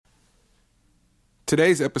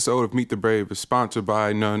Today's episode of Meet the Brave is sponsored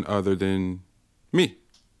by none other than me,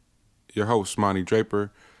 your host, Monty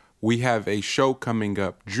Draper. We have a show coming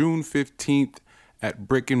up June 15th at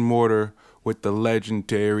Brick and Mortar with the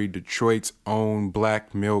legendary Detroit's own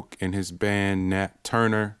Black Milk and his band Nat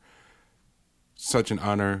Turner. Such an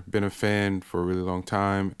honor, been a fan for a really long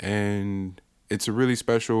time, and it's a really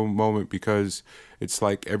special moment because it's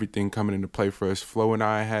like everything coming into play for us. Flo and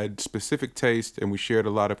I had specific taste, and we shared a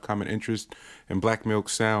lot of common interest, and Black Milk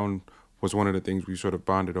sound was one of the things we sort of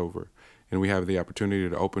bonded over, and we have the opportunity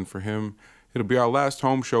to open for him. It'll be our last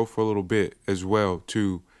home show for a little bit as well,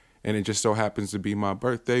 too, and it just so happens to be my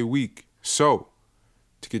birthday week. So,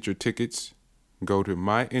 to get your tickets, go to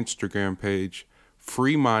my Instagram page,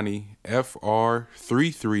 FreeMani,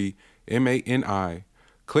 FR33MANI.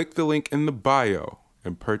 Click the link in the bio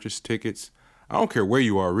and purchase tickets. I don't care where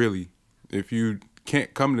you are, really. If you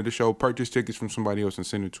can't come to the show, purchase tickets from somebody else and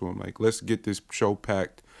send it to them. Like, let's get this show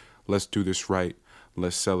packed. Let's do this right.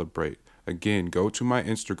 Let's celebrate. Again, go to my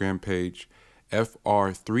Instagram page,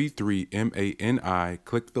 FR33MANI.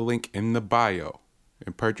 Click the link in the bio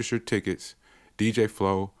and purchase your tickets. DJ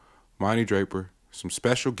Flo, Monty Draper, some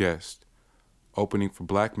special guests opening for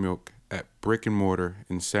Black Milk at Brick and Mortar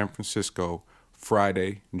in San Francisco,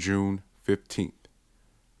 Friday, June 15th.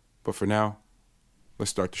 But for now, let's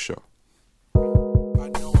start the show. I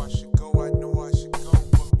know I should go, but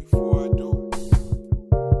before I do,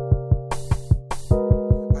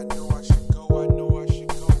 I know I should go, but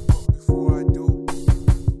before I do,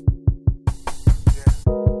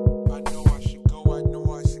 yeah, I know I should go.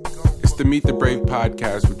 It's the Meet the Brave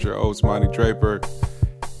podcast with your host, Monty Draper,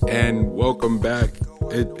 and welcome back.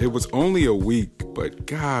 It was only a week, but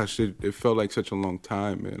gosh, it felt like such a long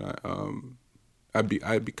time, and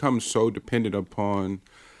I become so dependent upon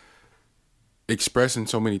expressing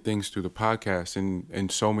so many things through the podcast,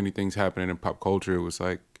 and so many things happening in pop culture. It was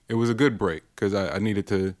a good break because I needed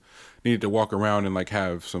to walk around and like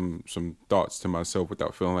have some thoughts to myself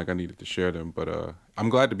without feeling like I needed to share them. But I'm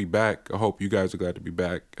glad to be back. I hope you guys are glad to be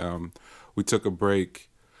back. We took a break.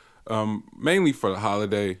 Mainly for the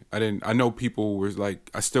holiday. I know people was like,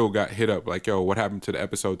 I still got hit up like, yo, what happened to the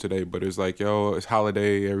episode today? But it's like, yo, it's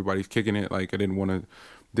holiday, everybody's kicking it. Like, I didn't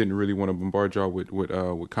really want to bombard y'all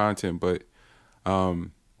with content, but I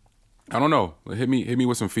don't know. Hit me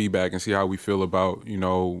with some feedback and see how we feel about,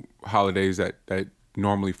 holidays that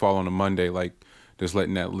normally fall on a Monday, like just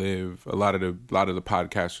letting that live. A lot of the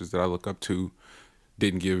podcasters that I look up to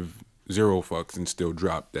didn't give zero fucks and still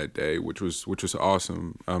dropped that day, which was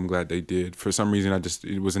awesome. I'm glad they did. For some reason,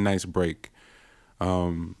 it was a nice break.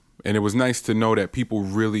 And it was nice to know that people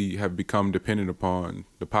really have become dependent upon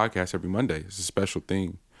the podcast every Monday. It's a special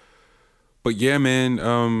thing. But yeah, man,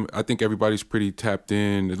 I think everybody's pretty tapped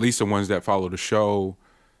in, at least the ones that follow the show,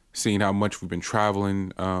 seeing how much we've been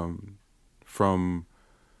traveling from,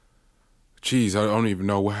 I don't even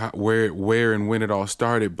know where and when it all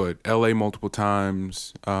started, but LA multiple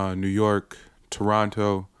times, New York,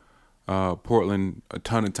 Toronto, Portland a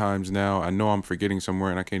ton of times now. I know I'm forgetting somewhere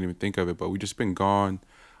and I can't even think of it, but we just been gone,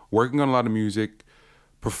 working on a lot of music,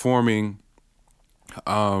 performing,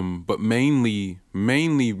 but mainly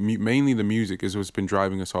the music is what's been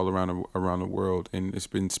driving us all around the world, and it's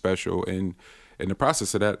been special. And in the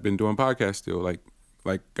process of that, been doing podcasts still,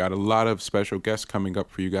 like got a lot of special guests coming up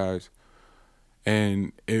for you guys.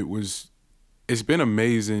 And it's been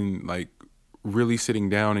amazing, like really sitting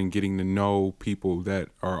down and getting to know people that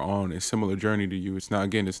are on a similar journey to you. It's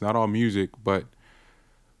not all music, but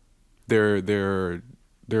there's a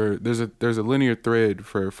linear thread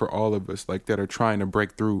for all of us, like that are trying to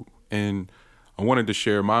break through. And I wanted to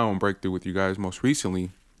share my own breakthrough with you guys most recently.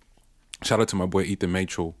 Shout out to my boy Ethan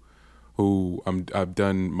Mitchell, who I've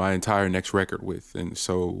done my entire next record with, and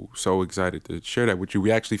so excited to share that with you.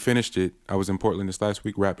 We actually finished it. I was in Portland this last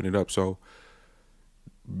week wrapping it up. So,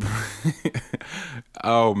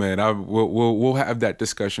 oh man, we'll have that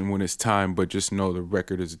discussion when it's time. But just know the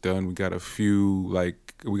record is done. We got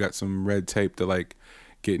we got some red tape to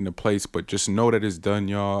get into place, but just know that it's done,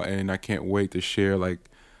 y'all. And I can't wait to share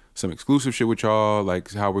some exclusive shit with y'all,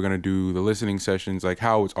 like how we're gonna do the listening sessions, like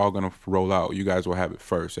how it's all gonna roll out. You guys will have it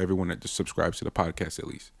first, everyone that just subscribes to the podcast at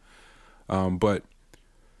least. But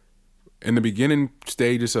in the beginning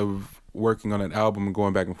stages of working on an album and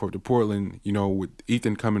going back and forth to Portland, with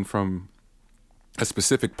Ethan coming from a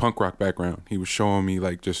specific punk rock background, he was showing me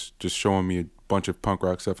just showing me a bunch of punk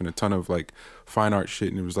rock stuff and a ton of fine art shit,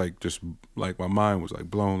 and it was my mind was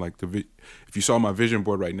blown. If you saw my vision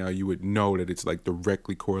board right now, you would know that it's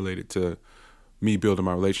directly correlated to me building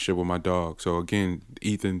my relationship with my dog. So again,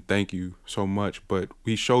 Ethan, thank you so much. But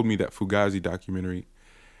he showed me that Fugazi documentary,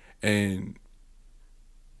 and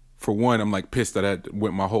for one, I'm like pissed that I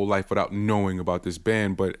went my whole life without knowing about this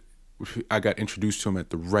band, but I got introduced to them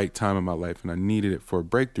at the right time in my life and I needed it for a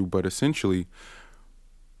breakthrough. But essentially,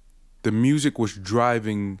 the music was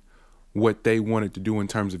driving what they wanted to do in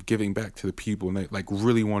terms of giving back to the people and they like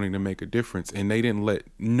really wanting to make a difference. And they didn't let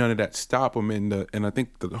none of that stop them. And I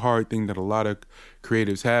think the hard thing that a lot of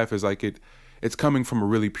creatives have is like it's coming from a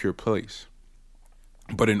really pure place.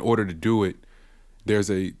 But in order to do it,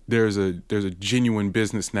 there's a genuine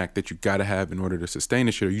business knack that you gotta have in order to sustain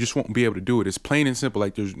this shit, or you just won't be able to do it. It's plain and simple.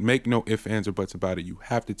 Like there's make no ifs, ands, or buts about it. You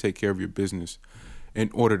have to take care of your business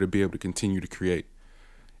in order to be able to continue to create.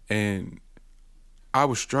 And I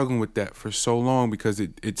was struggling with that for so long because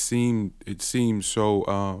it seemed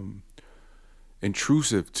so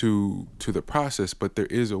intrusive to the process. But there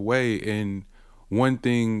is a way. And one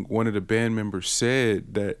thing one of the band members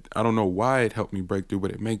said that I don't know why it helped me break through,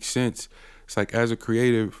 but it makes sense. It's like, as a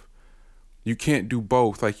creative, you can't do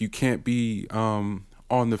both. Like you can't be on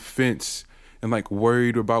the fence and like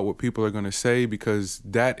worried about what people are gonna say, because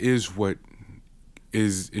that is what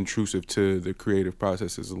is intrusive to the creative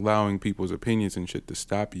process, is allowing people's opinions and shit to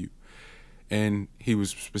stop you. And he was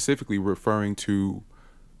specifically referring to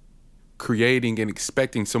creating and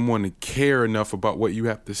expecting someone to care enough about what you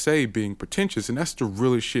have to say being pretentious. And that's the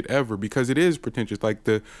realest shit ever, because it is pretentious. Like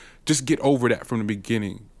just get over that from the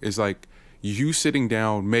beginning. It's like you sitting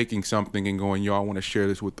down, making something and going, yo, I want to share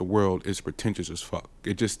this with the world, is pretentious as fuck.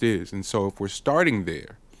 It just is. And so if we're starting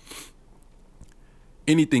there,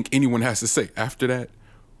 anything anyone has to say after that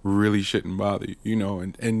really shouldn't bother you, you know.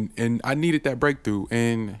 And I needed that breakthrough,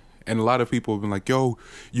 and a lot of people have been like, yo,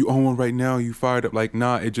 you own one right now, you fired up. Like,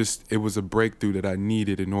 nah, it was a breakthrough that I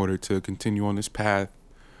needed in order to continue on this path,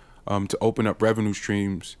 to open up revenue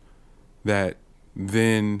streams that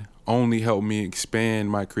then only help me expand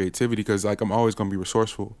my creativity, because like I'm always gonna be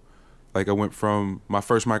resourceful. Like I went from, my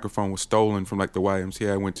first microphone was stolen from like the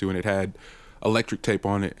YMCA I went to, and it had electric tape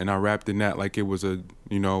on it, and I rapped in that like it was a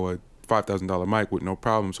 $5,000 mic with no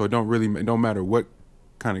problem. So it don't matter what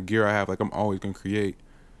kind of gear I have, like I'm always gonna create.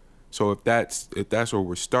 So if that's where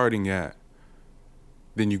we're starting at,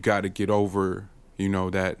 then you got to get over,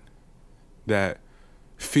 that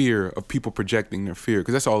fear of people projecting their fear,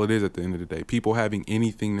 because that's all it is at the end of the day. People having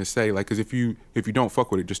anything to say, like, because if you don't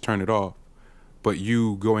fuck with it, just turn it off. But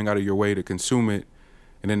you going out of your way to consume it,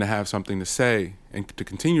 and then to have something to say, and to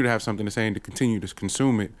continue to have something to say, and to continue to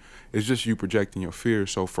consume it, is just you projecting your fear.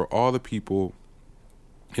 So for all the people,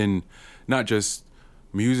 and not just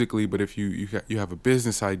musically, but if you have a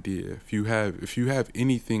business idea, if you have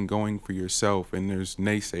anything going for yourself, and there's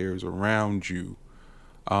naysayers around you,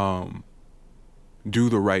 do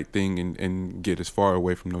the right thing and get as far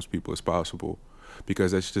away from those people as possible,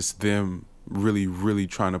 because that's just them really, really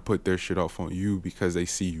trying to put their shit off on you because they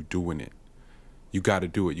see you doing it. You got to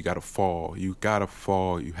do it. You got to fall. You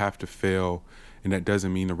have to fail. And that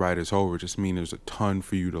doesn't mean the ride is over. It just means there's a ton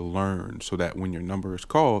for you to learn, so that when your number is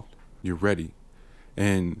called, you're ready.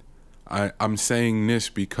 And I'm saying this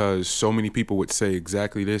because so many people would say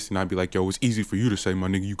exactly this, and I'd be like, yo, it's easy for you to say, my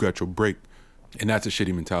nigga, you got your break. And that's a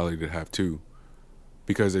shitty mentality to have too,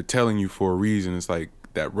 because they're telling you for a reason. It's like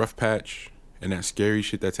that rough patch and that scary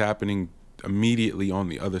shit that's happening immediately on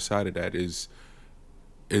the other side of that is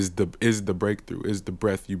the breakthrough, is the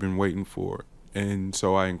breath you've been waiting for. And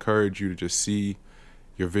so I encourage you to just see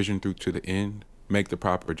your vision through to the end, make the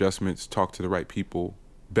proper adjustments, talk to the right people,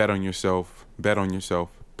 bet on yourself, bet on yourself,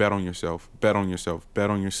 bet on yourself, bet on yourself, bet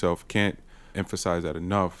on yourself. Can't emphasize that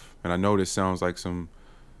enough. And I know this sounds like some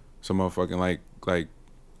motherfucking like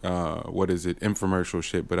what is it, infomercial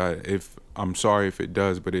shit, but I'm sorry if it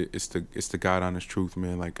does, but it's the God honest truth,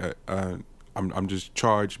 man. Like I'm just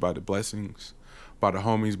charged by the blessings, by the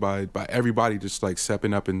homies, by everybody just like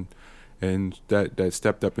stepping up and that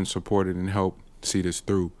stepped up and supported and helped see this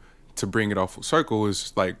through. To bring it all full circle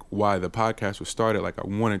is like why the podcast was started. Like I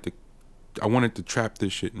wanted to trap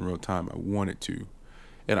this shit in real time. I wanted to,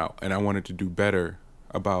 and I wanted to do better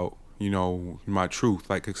about my truth.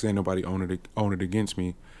 Like, cause ain't nobody own it against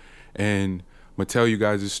me. And I'm gonna tell you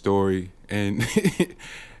guys this story, and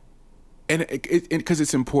and because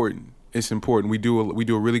it's important. It's important. We do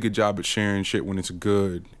a really good job at sharing shit when it's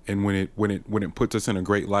good and when it puts us in a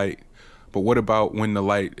great light. But what about when the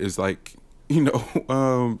light is like,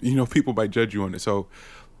 people might judge you on it. So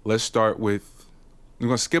let's start with, I'm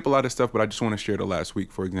gonna skip a lot of stuff, but I just want to share the last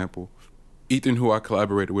week. For example, Ethan, who I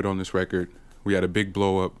collaborated with on this record, we had a big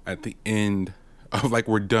blow up at the end of, like,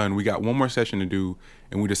 we're done. We got one more session to do,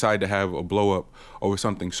 and we decided to have a blow up over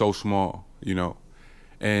something so small,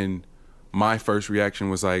 And my first reaction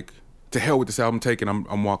was like, to hell with this album take, and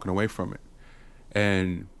I'm walking away from it.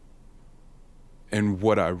 And And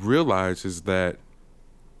what I realized is that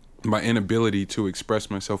my inability to express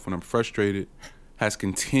myself when I'm frustrated has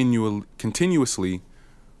continuously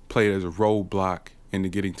played as a roadblock into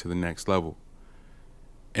getting to the next level.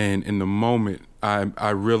 And in the moment, I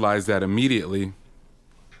realized that immediately.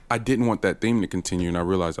 I didn't want that theme to continue, and I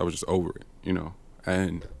realized I was just over it,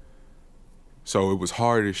 And so it was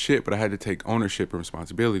hard as shit, but I had to take ownership and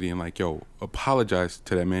responsibility and like, yo, apologize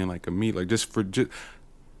to that man, like immediately, like just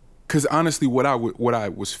because honestly, what I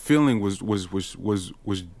was feeling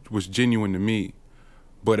was genuine to me.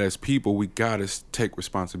 But as people, we gotta take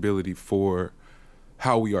responsibility for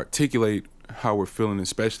how we articulate how we're feeling,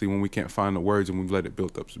 especially when we can't find the words and we've let it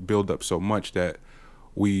build up so much that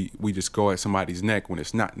we just go at somebody's neck when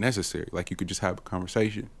it's not necessary. Like, you could just have a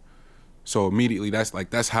conversation. So immediately,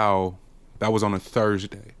 that's how that was on a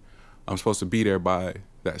Thursday. I'm supposed to be there by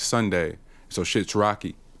that Sunday, so shit's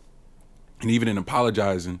rocky. And even in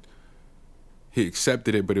apologizing, he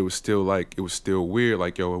accepted it, but it was still weird.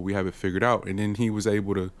 Like, yo, we have it figured out. And then he was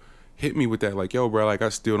able to hit me with that, like, yo, bro, like, I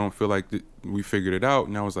still don't feel like we figured it out.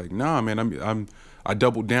 And I was like, nah, man, I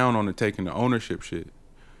doubled down on the taking the ownership shit,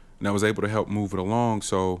 and I was able to help move it along.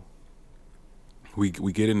 So we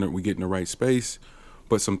get in the right space,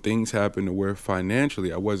 but some things happened to where financially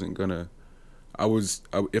if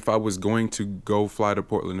I was going to go fly to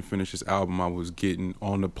Portland to finish this album, I was getting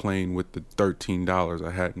on the plane with the $13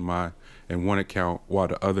 I had in one account while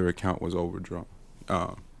the other account was overdrawn.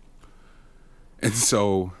 And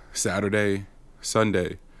so Saturday,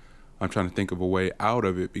 Sunday, I'm trying to think of a way out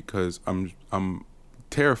of it because I'm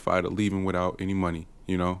terrified of leaving without any money,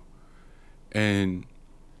 And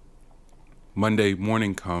Monday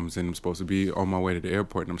morning comes and I'm supposed to be on my way to the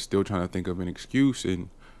airport, and I'm still trying to think of an excuse. And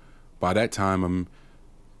by that time I'm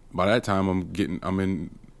on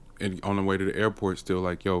the way to the airport, still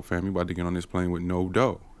like, yo, fam, you about to get on this plane with no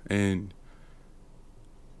dough. And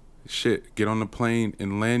shit, get on the plane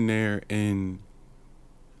and land there, and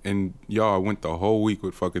y'all, I went the whole week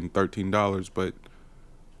with fucking $13, but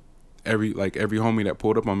every homie that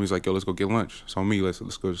pulled up on me was like, yo, let's go get lunch. So me, let's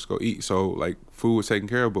go eat. So like, food was taken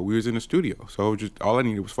care of, but we was in the studio. So just all I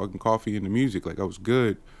needed was fucking coffee and the music. Like, I was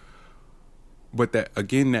good. But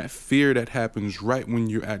that fear that happens right when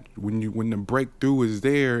when the breakthrough is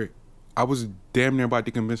there, I was damn near about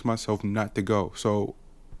to convince myself not to go. So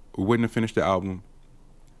we wouldn't have finished the album.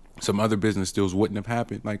 Some other business deals wouldn't have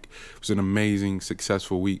happened. Like, it was an amazing,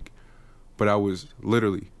 successful week. But I was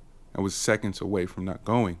seconds away from not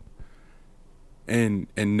going. And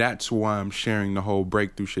that's why I'm sharing the whole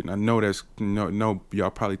breakthrough shit. And I know that's no y'all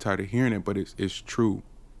probably tired of hearing it, but it's true.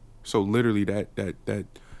 So literally that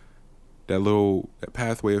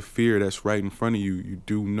pathway of fear that's right in front of you, you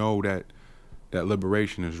do know that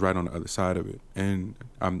liberation is right on the other side of it. And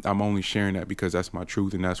I'm only sharing that because that's my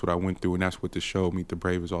truth, and that's what I went through, and that's what the show Meet the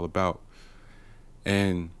Brave is all about.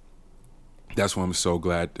 And that's why I'm so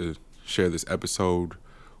glad to share this episode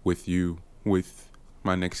with you, with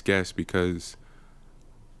my next guest, because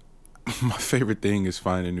my favorite thing is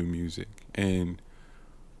finding new music. And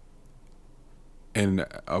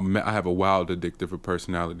I have a wild addictive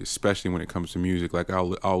personality, especially when it comes to music. Like,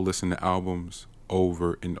 I'll listen to albums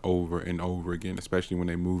over and over and over again, especially when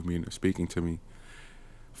they move me and they're speaking to me.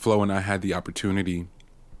 Flo and I had the opportunity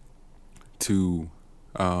to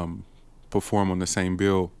perform on the same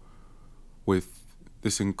bill with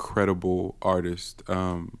this incredible artist,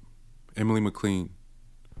 Emily McLean,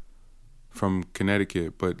 from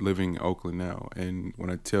Connecticut, but living in Oakland now. And when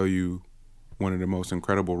I tell you, one of the most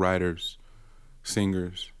incredible writers,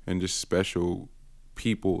 singers, and just special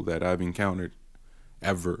people that I've encountered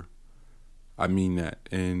ever, I mean that.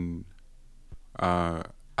 And I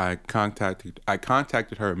contacted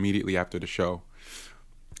her immediately after the show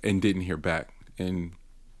and didn't hear back, and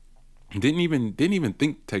didn't even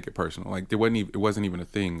think to take it personal. Like, it wasn't even a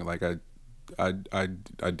thing. Like, I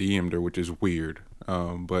DM'd her, which is weird,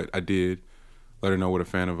 but I did let her know what a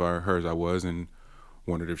fan of hers I was, and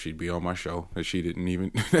wondered if she'd be on my show that she didn't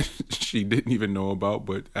even know about.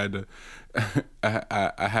 But I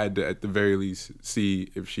had to at the very least see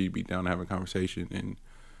if she'd be down to have a conversation. And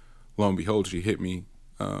lo and behold, she hit me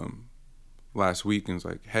last week and was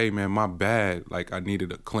like, hey man, my bad, like, I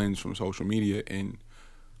needed a cleanse from social media. And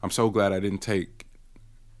I'm so glad I didn't take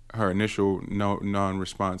her initial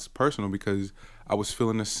non-response personal, because I was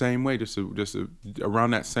feeling the same way just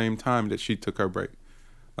around that same time that she took her break.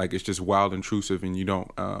 Like, it's just wild intrusive, and you don't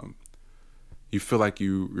you feel like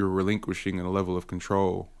you're relinquishing a level of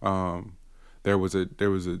control. There was a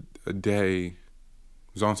day, it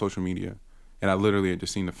was on social media, and I literally had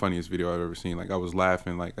just seen the funniest video I've ever seen. Like, I was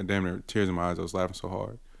laughing, like, I damn near tears in my eyes. I was laughing so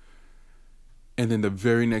hard. And then the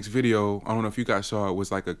very next video, I don't know if you guys saw it,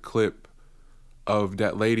 was like a clip of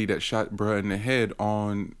that lady that shot bruh in the head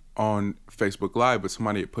on Facebook Live, but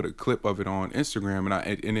somebody had put a clip of it on Instagram,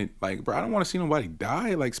 and it like, bro, I don't want to see nobody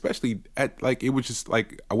die, like, especially at, like, it was just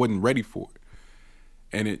like I wasn't ready for it,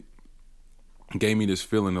 and it gave me this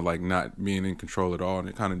feeling of like not being in control at all, and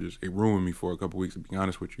it kind of just, it ruined me for a couple weeks, to be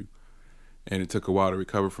honest with you. And it took a while to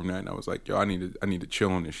recover from that, and I was like, yo, I need to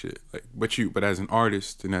chill on this shit, like, but as an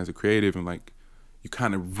artist and as a creative, and like, you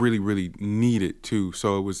kind of really, really need it too.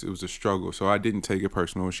 So it was a struggle. So I didn't take it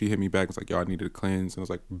personal. She hit me back. It's like, yo, I needed a cleanse. And I was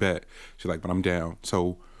like, bet. She's like, but I'm down.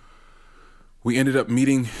 So we ended up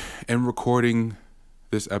meeting and recording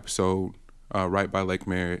this episode right by Lake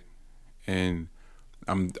Merritt. And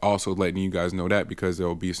I'm also letting you guys know that because there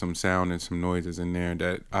will be some sound and some noises in there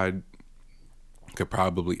that I could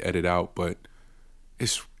probably edit out, but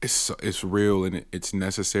it's real and it's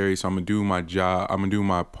necessary. So I'm gonna do my job. I'm gonna do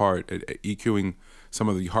my part at EQing some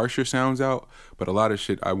of the harsher sounds out, but a lot of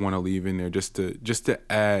shit I want to leave in there just to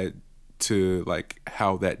add to like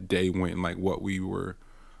how that day went and like what we were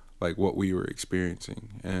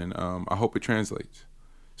experiencing, and I hope it translates.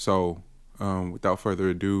 So without further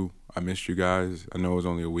ado, I missed you guys. I know it was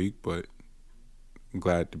only a week, but I'm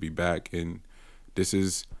glad to be back, and this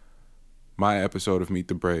is my episode of Meet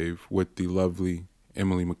the Brave with the lovely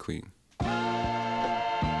Emily McLean.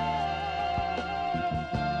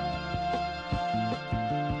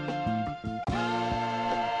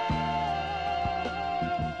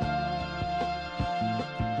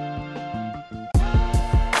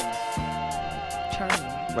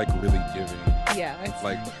 Like really giving. Yeah.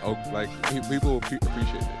 Like people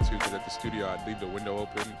appreciate it too, because at the studio I'd leave the window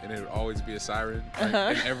open and it would always be a siren.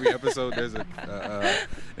 Like, in every episode there's an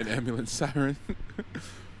ambulance siren.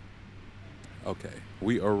 Okay,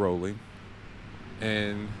 we are rolling,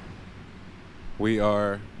 and we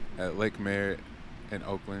are at Lake Merritt in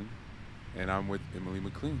Oakland, and I'm with Emily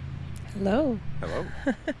McLean. Hello.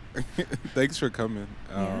 Thanks for coming.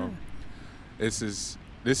 Yeah.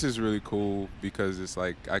 This is really cool because it's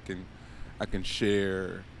like I can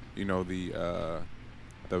share, you know, the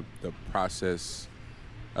process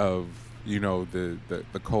of, you know, the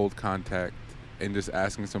cold contact and just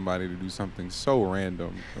asking somebody to do something so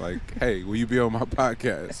random, like, hey, will you be on my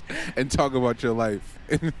podcast and talk about your life?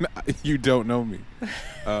 And you don't know me.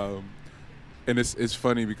 And it's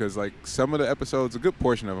funny because like some of the episodes, a good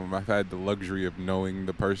portion of them, I've had the luxury of knowing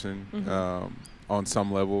the person on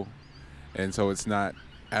some level, and so it's not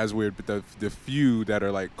as weird. But the few that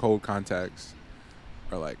are like cold contacts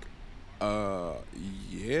are like,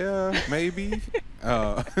 yeah, maybe.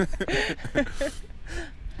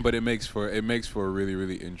 But it makes for a really,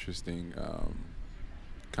 really interesting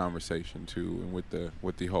conversation too, and with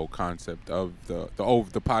the whole concept of the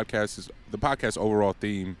podcast overall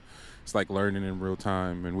theme. It's like learning in real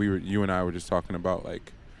time, and you and I were just talking about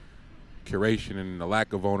like curation and the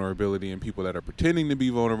lack of vulnerability and people that are pretending to be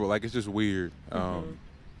vulnerable. Like, it's just weird.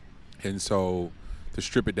 And so to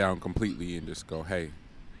strip it down completely and just go, hey,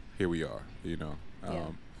 here we are, you know.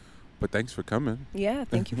 But thanks for coming. Yeah,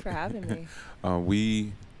 thank you for having me.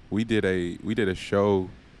 We did a show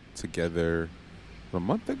together a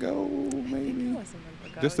month ago, maybe. I think it was a month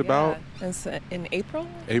ago. Just about. It's in April.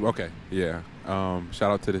 Okay, yeah.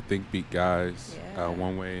 Shout out to the Think Beat guys, Yeah.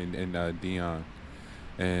 One Way and Dion,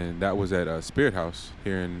 and that was at Spirit House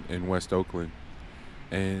here in West Oakland,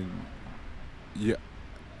 and yeah,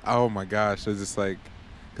 oh my gosh, it's just like,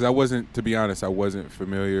 because to be honest, I wasn't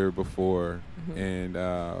familiar before, and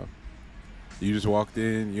you just walked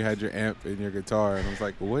in, you had your amp and your guitar, and I was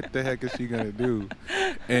like, what the heck is she gonna do?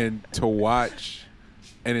 And to watch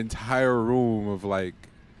an entire room of like,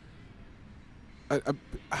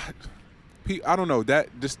 I don't know, that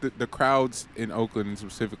just the crowds in Oakland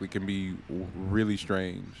specifically can be really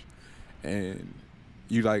strange, and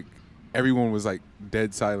you like, everyone was like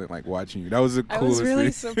dead silent, like watching you. That was the coolest thing. I was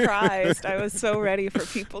really surprised. I was so ready for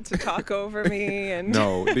people to talk over me, and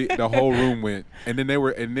no, the whole room went, and then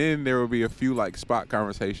there would be a few like spot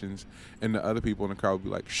conversations, and the other people in the crowd would be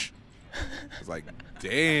like, shh. I was like,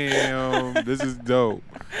 damn, this is dope.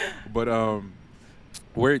 But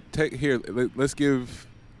we're gonna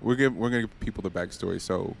give people the backstory.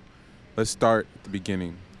 So let's start at the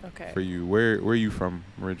beginning. Okay. For you, where are you from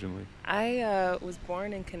originally? I was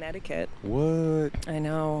born in Connecticut. What? I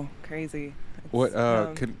know, crazy. What?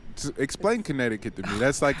 Explain Connecticut to me.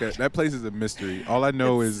 That's like that place is a mystery. All I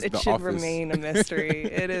know is it the should office. remain a mystery.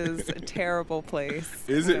 It is a terrible place.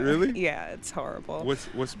 Is it really? Yeah, it's horrible.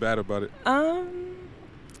 What's bad about it?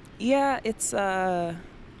 Yeah, it's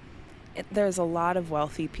there's a lot of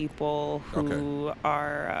wealthy people who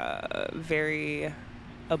are very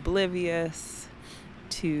oblivious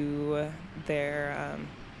to their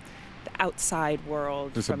the outside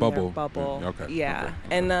world It's from a bubble. their bubble. Okay. Yeah,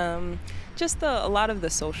 Okay. and just a lot of the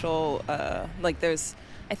social there's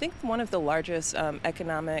I think one of the largest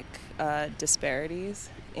economic disparities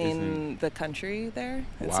in the country there.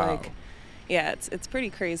 It's Wow. like, yeah, it's pretty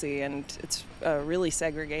crazy, and it's really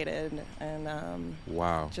segregated, and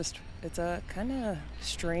Wow. just it's a kind of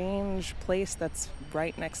strange place that's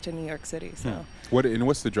right next to New York City. So,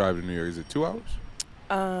 What's the drive to New York? Is it 2 hours?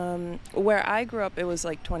 where I grew up, it was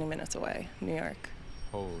like 20 minutes away, New York.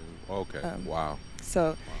 Oh, okay. Wow.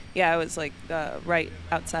 So, yeah, I was like right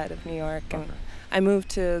outside of New York, and Okay. I moved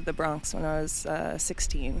to the Bronx when I was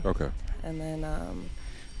 16, Okay. and then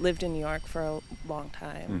lived in New York for a long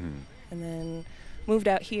time, Mm-hmm. and then moved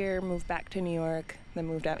out here, moved back to New York, then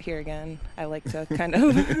moved out here again. I like to kind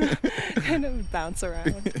of bounce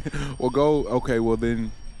around. Well,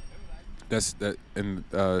 then that's that. And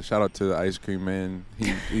shout out to the ice cream man.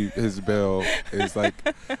 His bell is like,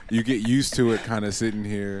 you get used to it kind of sitting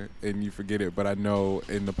here and you forget it. But I know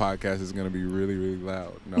in the podcast it's going to be really, really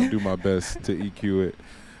loud. And I'll do my best to EQ it.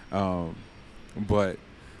 But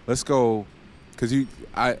let's go, because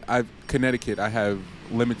I've Connecticut, I have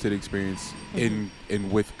limited experience in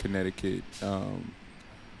with Connecticut.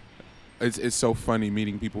 It's so funny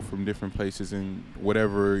meeting people from different places, and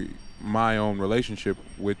whatever my own relationship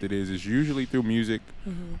with it is usually through music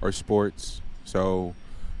or sports. So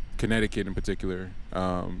Connecticut in particular,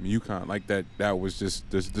 UConn, like that was just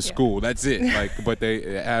the school. That's it. Like, but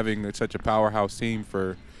they having such a powerhouse team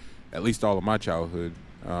for at least all of my childhood,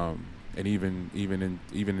 and even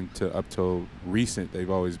into up till recent,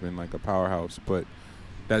 they've always been like a powerhouse. But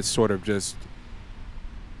that's sort of just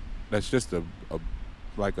a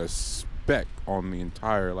like a speck on the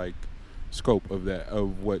entire like scope of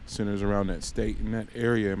what centers around that state and that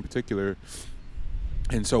area in particular.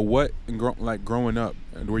 And so growing up,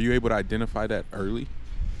 were you able to identify that early,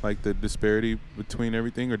 like the disparity between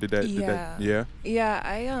everything, or did that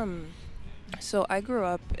So I grew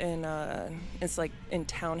up in it's like in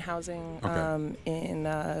town housing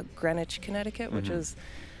in Greenwich, Connecticut, which is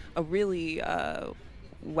a really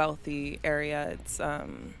wealthy area.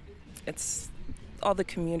 It's all the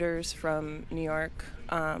commuters from New York,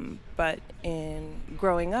 but in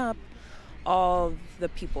growing up, all the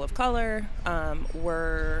people of color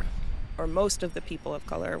most of the people of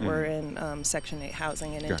color were in Section 8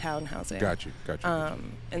 housing and in town housing. Got you.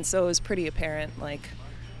 And so it was pretty apparent, like,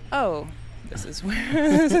 oh, this is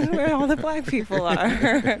where all the black people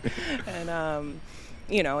are. And,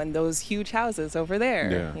 and those huge houses over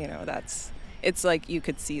there, it's like you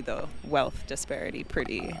could see the wealth disparity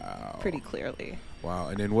pretty clearly. Wow.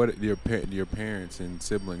 And then what your parents and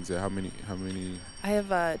siblings? How many? I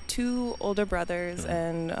have 2 older brothers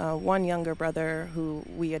and 1 younger brother who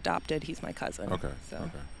we adopted. He's my cousin. Okay. So.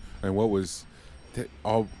 Okay. And what was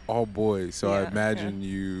all boys? So I imagine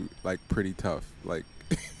you like pretty tough, like.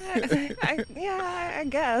 I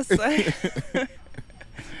guess.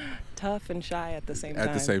 Tough and shy at the same time.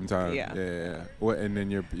 At the same time. Yeah. What? And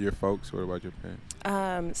then your folks. What about your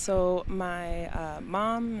parents? So my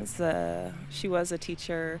mom she was a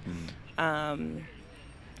teacher, and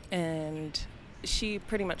she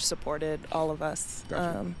pretty much supported all of us.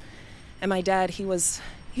 Gotcha. And my dad, he was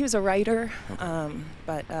a writer,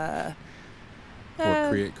 but.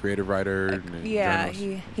 Creative writer. Yeah,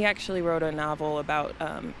 he actually wrote a novel about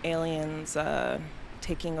aliens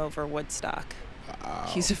taking over Woodstock. Wow.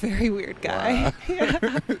 He's a very weird guy. Wow.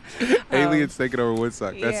 Yeah. Aliens taking over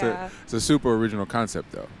Woodstock. It's a super original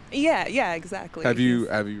concept, though. Yeah, exactly. Have you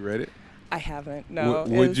read it? I haven't. No.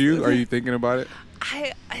 Would you? Are you thinking about it?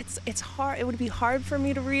 It's hard. It would be hard for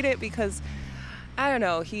me to read it because I don't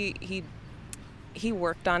know. He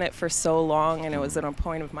worked on it for so long, and it was at a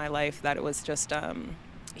point of my life that it was just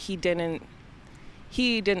he didn't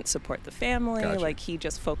support the family. Gotcha. Like, he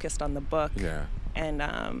just focused on the book. Yeah.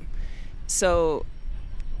 And so,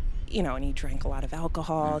 and he drank a lot of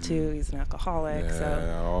alcohol too. He's an alcoholic. Yeah.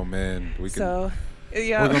 So. Oh man. We're gonna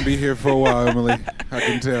be here for a while, Emily. I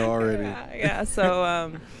can tell already. Yeah.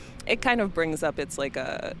 So it kind of brings up. It's like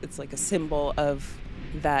a symbol of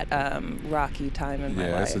that rocky time in my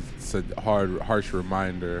life. Yeah, it's a harsh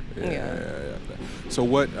reminder. Yeah. So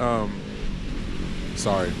what?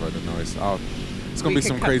 Sorry for the noise. It's gonna be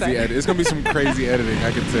some crazy edit. It's gonna be some crazy editing.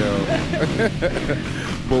 I can tell.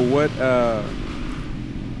 But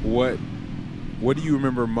what do you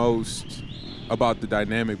remember most about the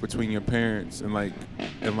dynamic between your parents and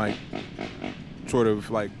sort of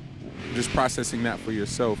like just processing that for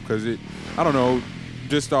yourself? Because I don't know,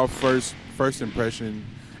 just off first impression,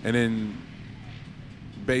 and then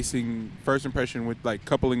basing first impression with like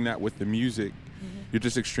coupling that with the music, you're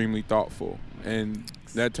just extremely thoughtful, and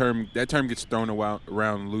that term gets thrown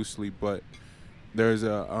around loosely, but there's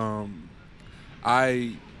a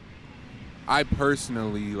I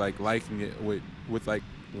personally liking it with like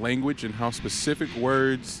language and how specific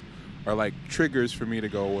words are like triggers for me to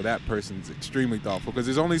go, well, that person's extremely thoughtful, because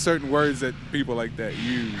there's only certain words that people like that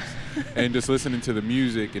use. And just listening to the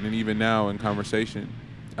music, and then even now in conversation,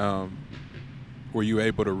 were you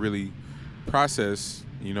able to really process,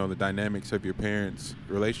 the dynamics of your parents'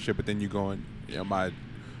 relationship, but then you go and, my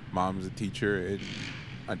mom's a teacher and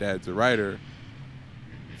my dad's a writer.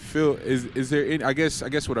 Is there any, I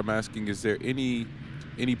guess what I'm asking, is there any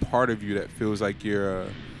part of you that feels like you're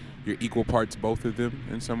equal parts both of them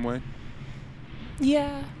in some way?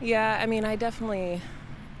 Yeah. I mean, I definitely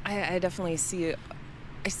see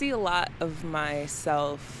a lot of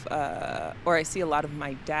myself, or I see a lot of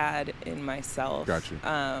my dad in myself.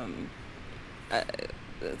 Gotcha.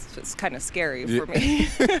 It's kind of scary for me.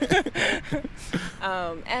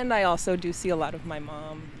 And I also do see a lot of my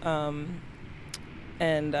mom.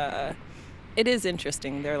 And it is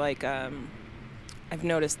interesting. They're like, I've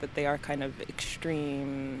noticed that they are kind of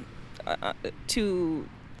extreme, on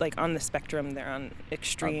the spectrum. They're on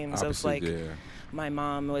extremes of like, my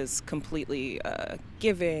mom was completely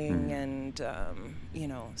giving and,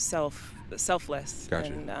 selfless.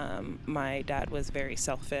 Gotcha. And my dad was very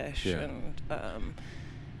selfish and,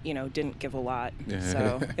 didn't give a lot.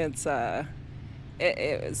 So it's,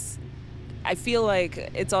 it was... I feel like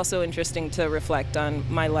it's also interesting to reflect on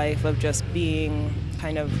my life of just being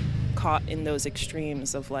kind of caught in those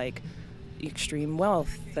extremes of like extreme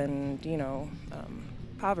wealth and,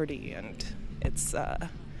 poverty. And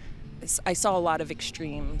I saw a lot of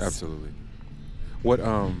extremes. Absolutely. What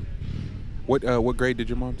grade did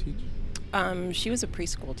your mom teach? She was a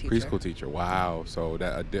preschool teacher. Preschool teacher. Wow. So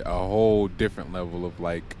that a whole different level of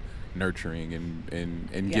like nurturing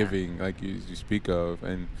and giving, like you speak of.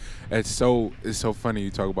 And it's so funny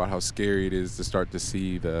you talk about how scary it is to start to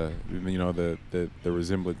see the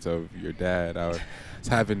resemblance of your dad. I was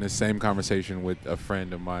having the same conversation with a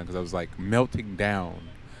friend of mine, because I was like melting down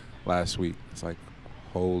last week. It's like,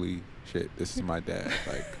 holy shit, this is my dad.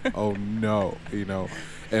 Like, oh no,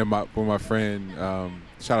 and my friend,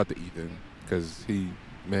 shout out to Ethan, because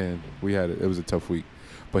it was a tough week,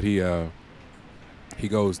 but he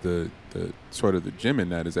goes, the sort of the gem in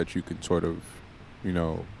that is that you can sort of, you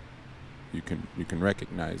can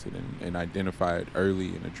recognize it and identify it early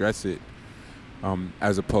and address it,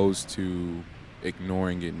 as opposed to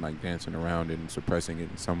ignoring it and like dancing around it and suppressing it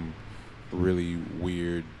in some really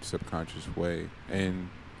weird subconscious way. And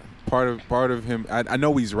part of him, I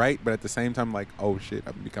know he's right, but at the same time, like, oh shit,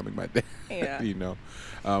 I'm becoming my dad. Yeah.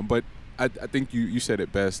 But I think you said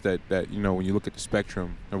it best, that when you look at the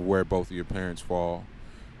spectrum of where both of your parents fall,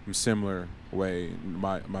 in a similar way,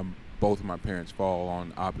 both of my parents fall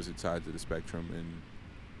on opposite sides of the spectrum, and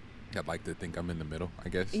I'd like to think I'm in the middle, I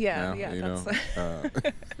guess. Yeah,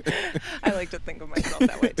 I like to think of myself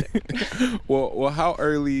that way too. Well, how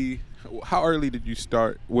early did you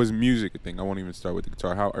start? Was music a thing? I won't even start with the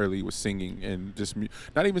guitar. How early was singing, and just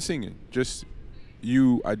not even singing, just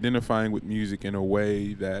you identifying with music in a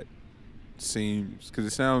way that seems, because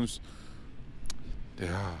it sounds,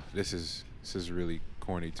 this is really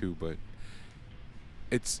corny too, but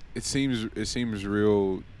it seems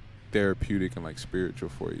real therapeutic and like spiritual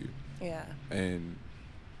for you. Yeah. And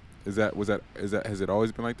has it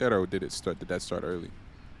always been like that, or did that start early?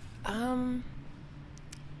 I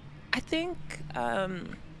think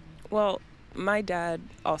well, my dad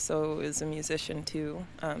also is a musician too.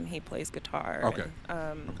 He plays guitar. Okay.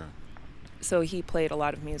 And, so he played a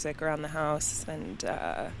lot of music around the house, and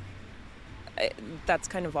that's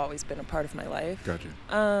kind of always been a part of my life. Gotcha.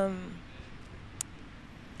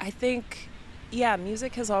 I think,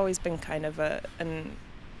 music has always been kind of a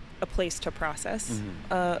place to process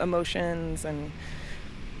emotions and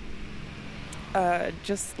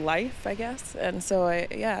just life, I guess. And so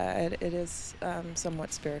it is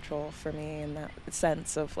somewhat spiritual for me in that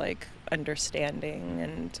sense of like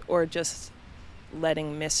understanding or just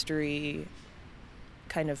letting mystery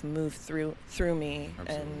kind of move through me.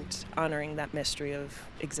 Absolutely. And honoring that mystery of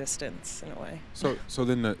existence in a way. So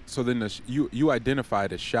then you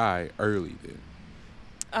identified as shy early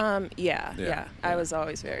then? Yeah. I was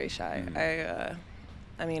always very shy.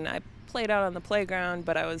 I mean, I played out on the playground,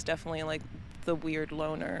 but I was definitely like the weird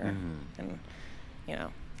loner, and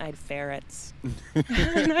I had ferrets,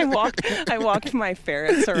 and I walked my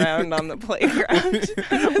ferrets around on the playground.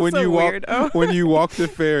 When you walk the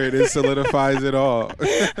ferret, it solidifies it all.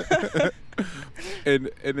 And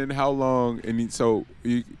then how long? And so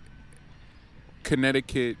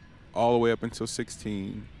Connecticut, all the way up until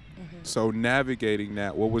 16. So navigating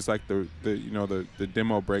that, what was like the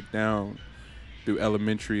demo breakdown through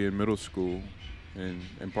elementary and middle school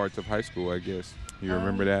and parts of high school, I guess. You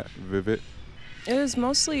remember that vivid? It was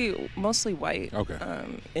mostly white. Okay.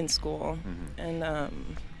 In school, and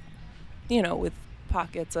with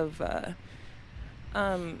pockets of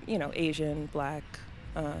Asian, Black,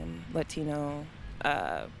 Latino,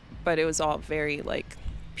 but it was all very like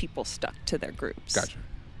people stuck to their groups. Gotcha.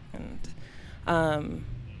 And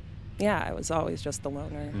I was always just the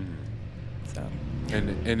loner. So.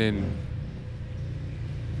 And then,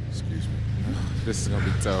 excuse me, this is gonna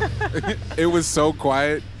be tough. It was so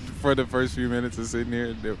quiet for the first few minutes of sitting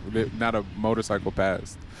here. Not a motorcycle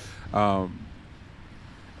passed.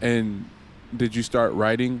 And did you start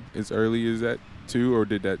writing as early as that too, or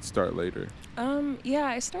did that start later?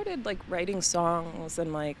 I started like writing songs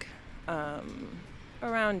and like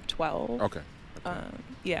around 12. Okay.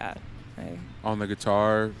 On the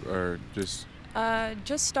guitar or just?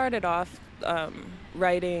 Just started off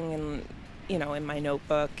writing and in my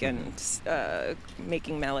notebook and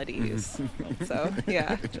making melodies. So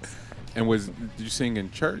yeah. And did you sing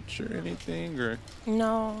in church or anything or?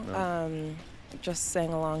 No. Just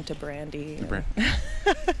sang along to Brandy.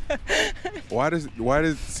 Why does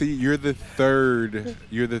see you're the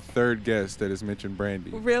third guest that has mentioned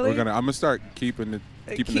Brandy. Really? I'm gonna start keeping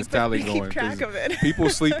this tally going. Keep track of it. People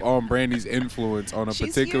sleep on Brandy's influence on a She's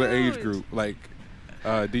particular huge. age group. Like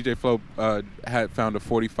DJ Flo had found a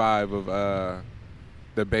 45 of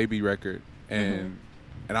the Baby record and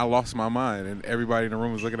I lost my mind, and everybody in the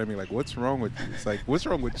room was looking at me like, "What's wrong with you?" It's like, "What's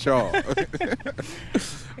wrong with y'all?"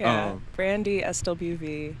 Brandy,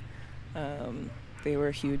 SWV, they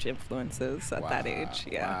were huge influences at that age.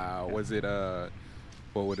 Yeah. Wow. Was it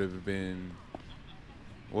what would have been?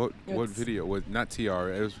 What video was not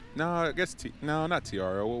TRL? It was I guess not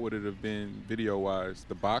TRL. What would it have been video wise?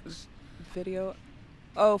 The Box video.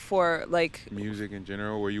 Oh, for like music in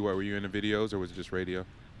general. Were you into videos or was it just radio?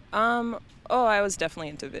 I was definitely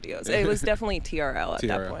into videos. It was definitely TRL at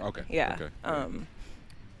that point. Okay. Yeah. Okay.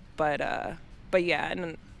 But yeah,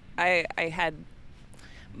 and I had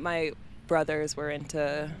my brothers were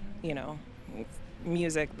into,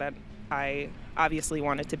 music that I obviously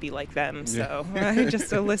wanted to be like them, so I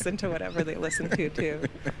just listened to whatever they listened to too.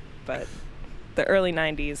 But the early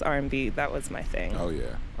 90s R&B, that was my thing. Oh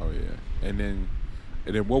yeah. And then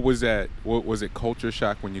what was that? What was it? Culture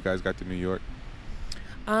shock when you guys got to New York?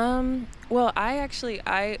 Well, I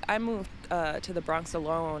moved to the Bronx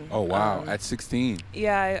alone. Oh wow! At 16.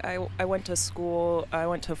 Yeah, I went to school. I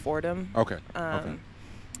went to Fordham. Okay.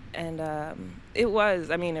 And it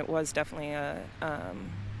was definitely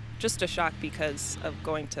just a shock because of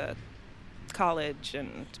going to college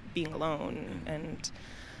and being alone,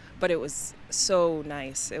 but it was so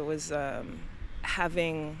nice. It was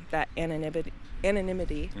having that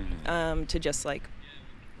anonymity to just like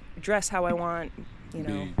dress how I want.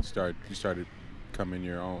 You started coming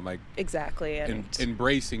your own, like exactly, and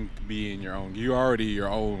embracing being your own. You already your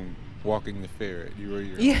own walking the ferret. You were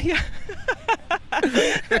your own. Yeah.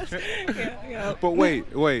 But wait,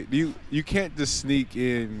 you can't just sneak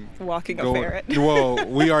in walking a ferret. Well,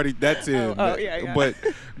 we already that's in. Yeah. But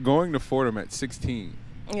going to Fordham at 16.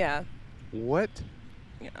 Yeah. What?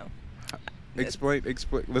 Explain.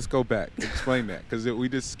 Let's go back. Explain that, because we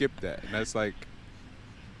just skipped that, and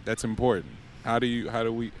that's important. How do you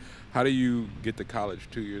get to college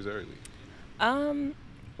 2 years early?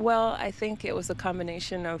 Well, I think it was a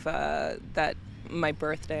combination of that my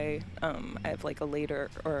birthday. I have like a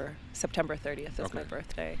later, or September 30th is my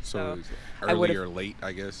birthday. So it's early or late,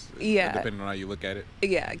 I guess. Yeah. Depending on how you look at it.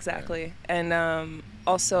 Yeah, exactly. Yeah. And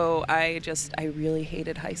also, I really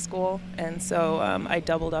hated high school, and so I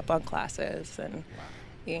doubled up on classes and. Wow.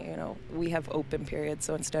 We have open periods,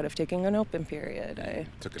 so instead of taking an open period, I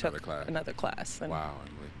took another class. And wow,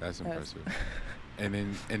 Emily, that's impressive.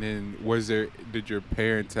 And then did your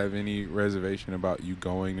parents have any reservation about you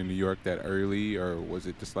going to New York that early, or was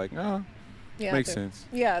it just like, makes sense?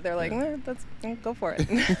 Yeah, they're like, go for it.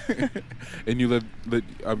 And you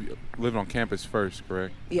lived on campus first,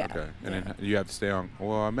 correct? Yeah. Okay. And then you have to stay on.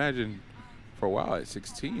 Well, I imagine for a while at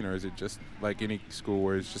 16, or is it just like any school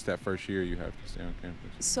where it's just that first year you have to stay on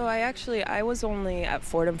campus? So I was only at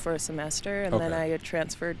Fordham for a semester, and then I had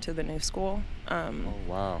transferred to the new school. Oh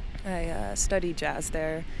wow! I studied jazz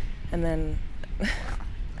there, and then. Wow.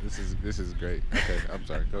 This is great. Okay, I'm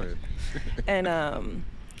sorry. Go ahead.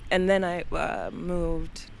 And then I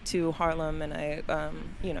moved to Harlem, and I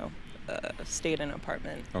stayed in an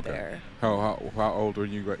apartment there. How old were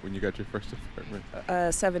you when you got your first apartment?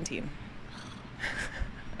 17.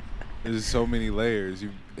 There's so many layers.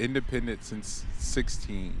 You've independent since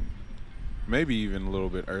 16, maybe even a little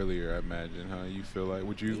bit earlier. I imagine, huh? You feel like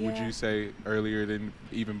would you say earlier than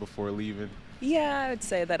even before leaving? Yeah, I would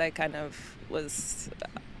say that I kind of was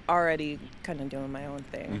already kind of doing my own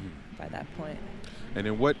thing by that point. And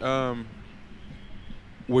then what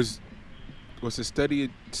was the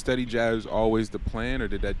study jazz always the plan, or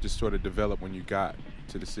did that just sort of develop when you got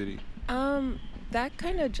to the city? That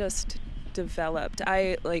kind of just developed.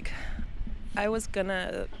 I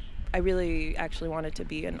really actually wanted to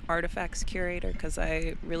be an artifacts curator because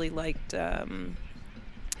I really liked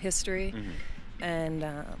history, and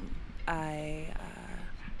I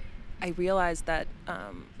realized that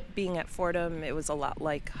being at Fordham, it was a lot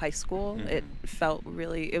like high school. It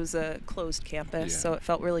was a closed campus, so it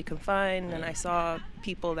felt really confined, and I saw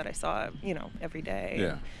people that I saw, every day.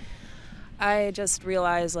 Yeah. I just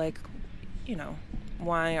realized,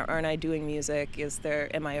 why aren't I doing music?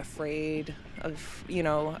 Am I afraid of,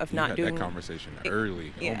 of not doing that conversation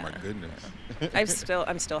early. Yeah. Oh my goodness.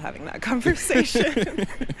 I'm still having that conversation.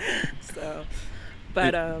 So,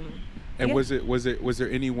 but and was there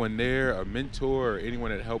anyone there, a mentor or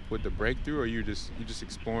anyone that helped with the breakthrough, or you're just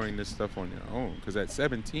exploring this stuff on your own? Because at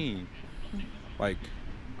 17, I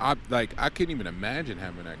couldn't even imagine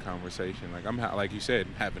having that conversation. Like you said,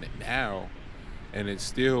 having it now, and it's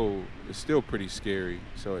still pretty scary.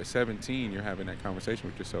 So at 17, you're having that conversation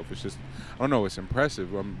with yourself. It's just, I don't know, it's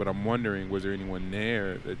impressive. But I'm wondering, was there anyone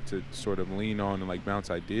there to sort of lean on and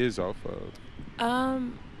bounce ideas off of?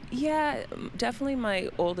 Yeah, definitely my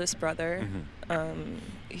oldest brother. I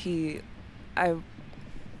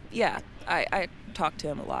talked to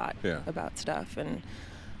him a lot about stuff, and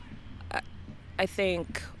I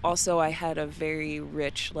think also I had a very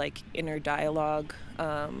rich inner dialogue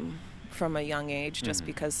from a young age, just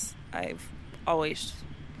because I've always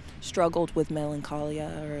struggled with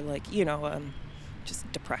melancholia or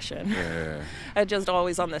just depression. Yeah. I'm just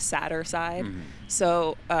always on the sadder side.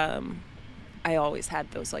 So I always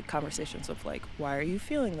had those conversations of why are you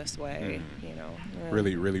feeling this way?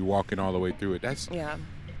 Really walking all the way through it. That's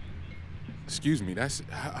excuse me. That's,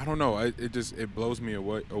 I don't know. It blows me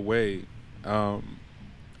away. I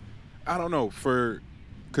don't know,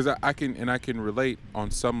 because I can relate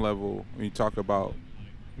on some level when you talk about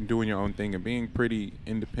doing your own thing and being pretty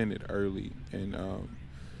independent early, and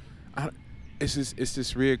it's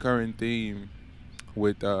this reoccurring theme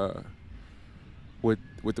with the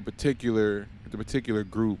particular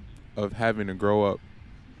group of having to grow up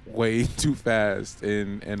way too fast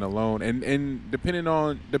and alone, and depending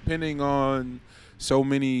on so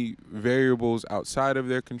many variables outside of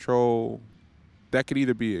their control, that could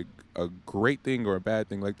either be a great thing or a bad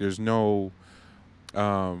thing. There's no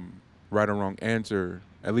right or wrong answer,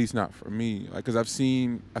 at least not for me. Because I've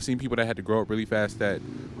seen people that had to grow up really fast that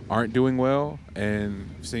aren't doing well,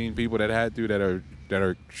 and I've seen people that had to that are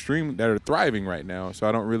thriving right now. So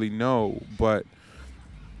I don't really know, but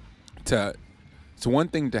it's one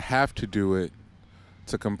thing to have to do it,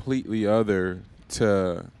 it's a completely other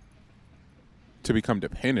to become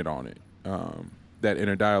dependent on it. That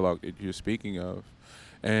inner dialogue that you're speaking of,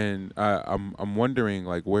 and I'm wondering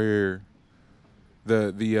where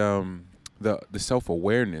the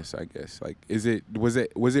self-awareness, I guess, was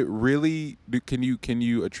it really, can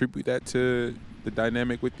you attribute that to the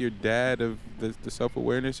dynamic with your dad of the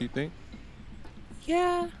self-awareness, you think?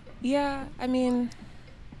 Yeah, I mean,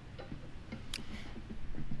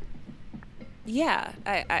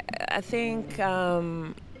 I think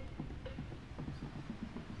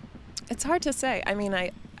it's hard to say. I mean,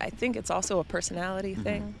 I think it's also a personality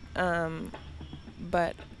thing,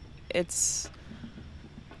 but it's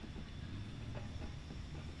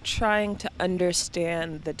trying to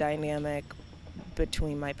understand the dynamic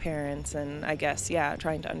between my parents, and I guess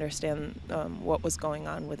trying to understand what was going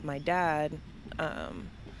on with my dad.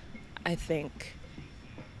 I think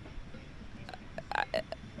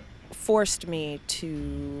forced me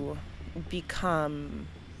to become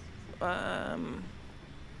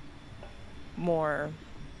more.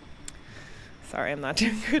 Sorry, I'm not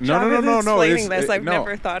doing a good job of explaining this. I've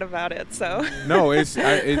never thought about it, so. No,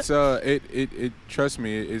 it trust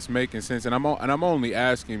me, it's making sense, and I'm only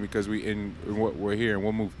asking because what we're here, and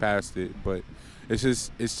we'll move past it. But it's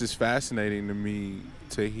just fascinating to me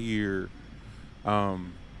to hear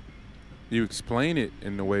you explain it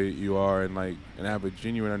in the way you are, and have a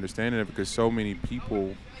genuine understanding of it, because so many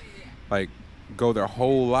people go their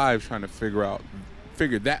whole lives trying to figure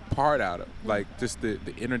that part out of just the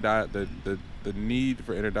inner the need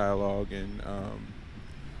for inner dialogue, and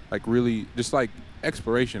really just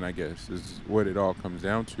exploration, I guess, is what it all comes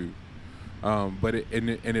down to. But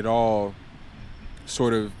it all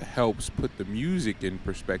sort of helps put the music in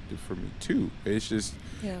perspective for me too. It's just,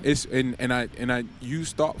 Yeah. it's and I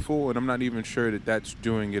use thoughtful, and I'm not even sure that that's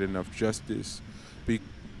doing it enough justice,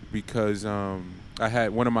 because I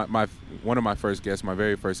had one of my first guests, my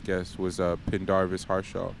very first guest was Pendarvis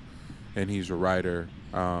Harshaw, and he's a writer,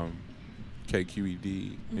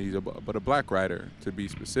 KQED. He's a black writer, to be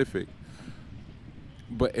specific.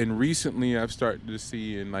 And recently I've started to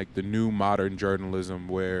see in like the new modern journalism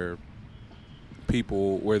where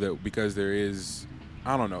because there is,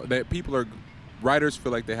 I don't know, that writers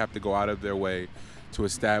feel like they have to go out of their way to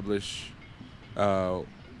establish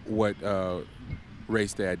what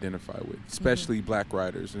race they identify with, especially black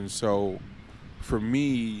writers. And so for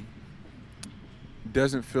me, it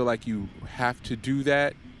doesn't feel like you have to do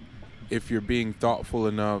that if you're being thoughtful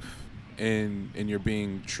enough and you're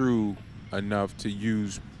being true enough to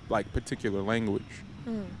use like particular language.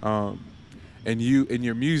 And you, in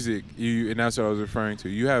your music, and that's what I was referring to,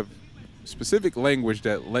 you have specific language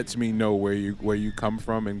that lets me know where you come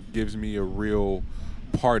from and gives me a real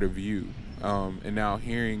part of you. And now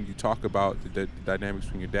hearing you talk about the dynamics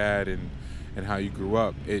between your dad and how you grew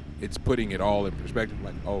up, it's putting it all in perspective.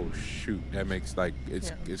 Like, oh shoot, that makes like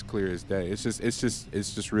it's clear as day. It's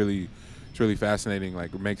just really fascinating.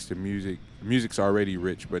 Like, it makes the music's already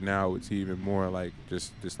rich, but now it's even more like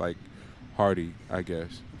just like hearty, I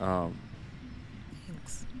guess.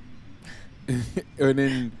 Thanks.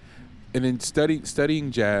 and then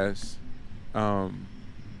studying jazz,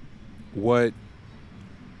 what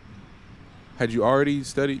had you already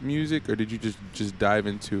studied music, or did you just dive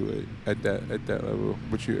into it at that level?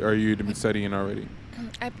 Are you been studying already?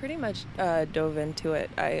 I pretty much dove into it.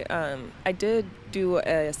 I did do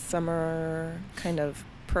a summer kind of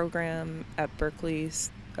program at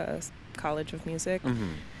Berklee's College of Music,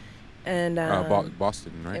 and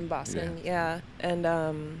Boston, right? In Boston, yeah.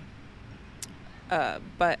 And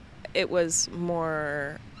but it was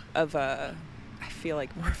more of a, I feel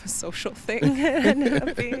like more of a social thing ended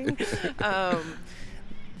up being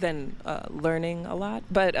than learning a lot.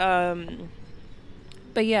 But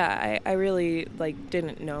yeah, I really like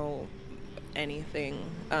didn't know anything.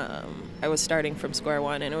 I was starting from square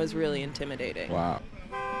one, and it was really intimidating. Wow.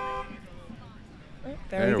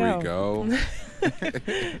 There we go.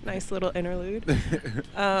 Nice little interlude.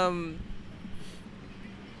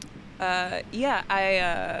 Yeah,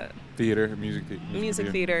 I music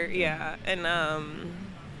theater, yeah. And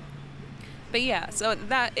but yeah, so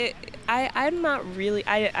that I'm not really,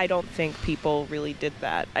 I don't think people really did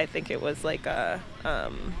that. I think it was like a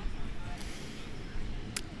I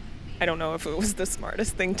don't know if it was the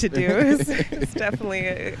smartest thing to do. It's definitely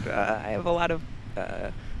I have a lot of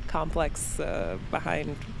complex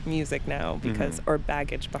behind music now because or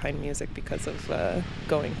baggage behind music because of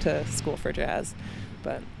going to school for jazz.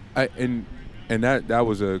 But and that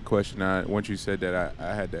was a question. Once you said that,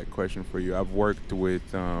 I had that question for you. I've worked with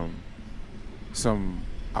some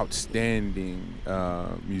outstanding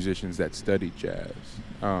musicians that study jazz,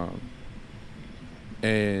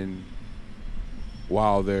 and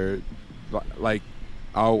while they're like,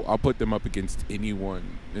 I'll put them up against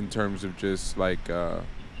anyone in terms of just like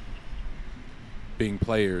being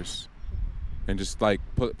players, and just like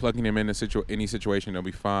plugging them in any situation, they'll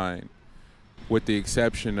be fine. With the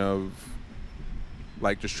exception of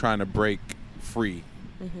like just trying to break free.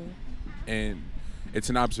 And it's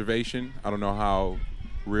an observation. I don't know how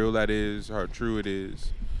real that is, how true it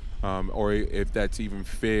is, or if that's even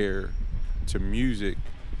fair to music,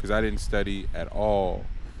 because I didn't study at all.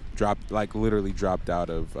 Literally dropped out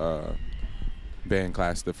of band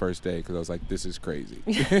class the first day because I was like, this is crazy.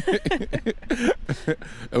 It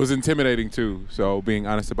was intimidating too, so being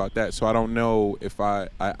honest about that. So I don't know if I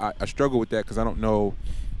struggle with that because I don't know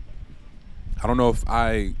if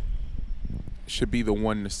I should be the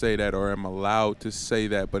one to say that or am allowed to say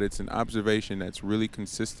that, but it's an observation that's really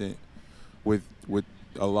consistent with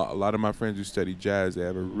a lot of my friends who study jazz. They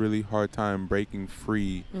have a really hard time breaking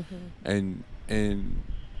free and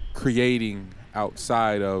creating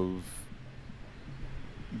outside of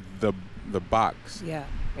the box. Yeah.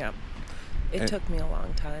 It took me a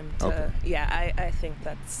long time to. Okay. Yeah, I think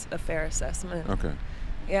that's a fair assessment. Okay.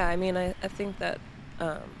 Yeah, I mean, I think that.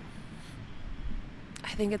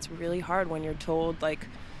 I think it's really hard when you're told, like,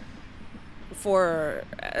 for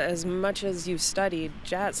as much as you've studied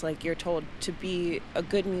jazz, like, you're told to be a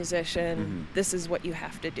good musician, this is what you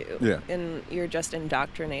have to do. Yeah. And you're just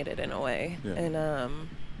indoctrinated in a way. Yeah. And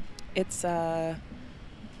it's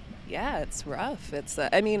it's rough. It's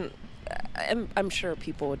I mean, I'm sure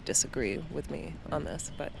people would disagree with me on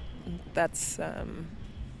this, but that's I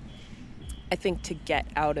think to get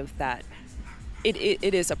out of that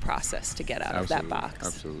it is a process to get out of that box.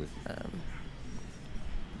 Absolutely.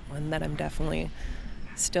 One that I'm definitely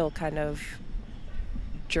still kind of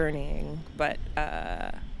journeying, but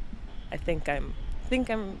I think I'm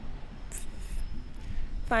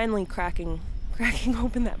finally cracking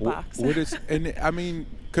open that box. What is, and I mean,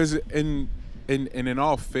 because in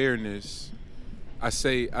all fairness, I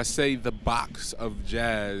say the box of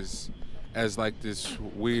jazz as like this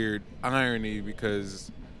weird irony,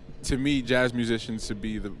 because to me, jazz musicians should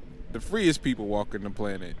be the freest people walking the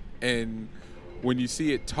planet. And when you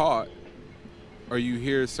see it taught, or you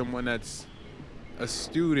hear someone that's a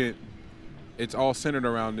student, it's all centered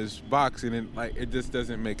around this box, and it just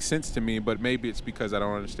doesn't make sense to me. But maybe it's because I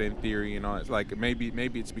don't understand theory and all. It's like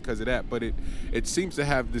maybe it's because of that. But it seems to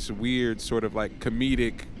have this weird sort of like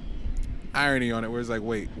comedic irony on it, where it's like,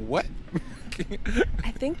 wait, what?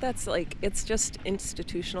 I think that's like, it's just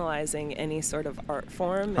institutionalizing any sort of art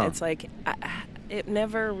form. It's like it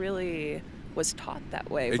never really was taught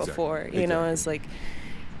that way before. You know, it's like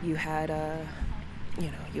you had a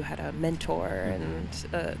mentor, and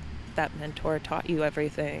that mentor taught you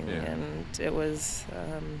everything, and it was.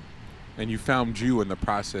 And you found you in the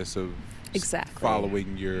process of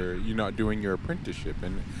following your, doing your apprenticeship,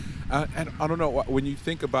 and I don't know, when you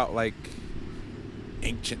think about like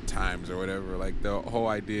ancient times or whatever, like the whole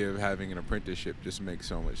idea of having an apprenticeship just makes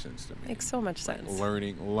so much sense to me. Makes so much sense.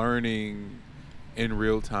 Like learning in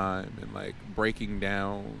real time, and like breaking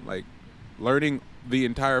down, like learning the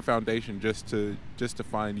entire foundation just to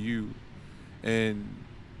find you. And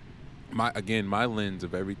my lens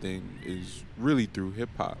of everything is really through hip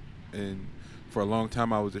hop. And for a long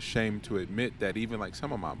time I was ashamed to admit that even like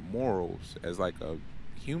some of my morals as like a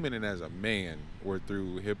human and as a man were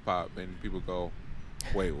through hip hop. And people go,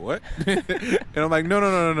 wait, what? And I'm like, no,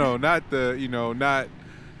 not the,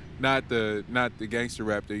 not the gangster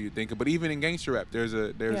rap that you think of, but even in gangster rap, there's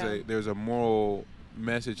a moral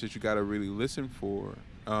message that you got to really listen for,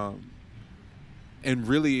 and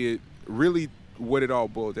really what it all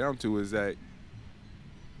boils down to is that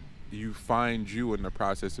you find you in the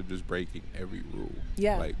process of just breaking every rule,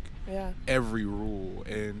 every rule,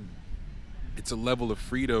 and it's a level of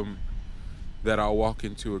freedom that I'll walk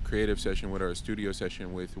into a creative session with, or a studio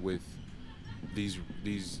session with these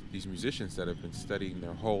musicians that have been studying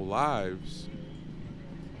their whole lives,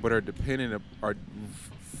 but are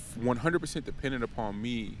 100% dependent upon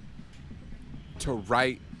me to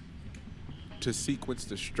write, to sequence,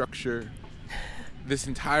 to structure this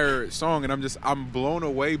entire song. And I'm blown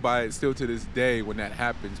away by it still to this day when that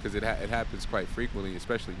happens, because it happens quite frequently,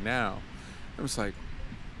 especially now. I'm just like,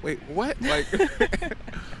 wait, what? Like,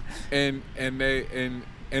 and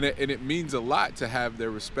it means a lot to have their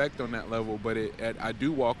respect on that level, but I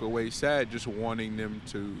do walk away sad just wanting them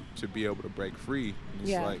to be able to break free.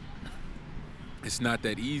 It's like, it's not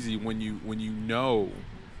that easy when you know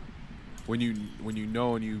and you've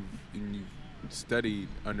studied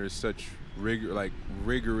under such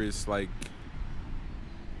rigorous like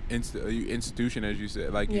institution, as you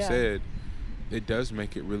said, like you said. It does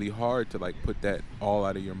make it really hard to like put that all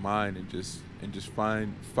out of your mind and just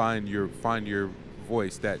find your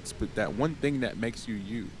voice. That's that one thing that makes you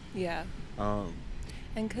you. Yeah. And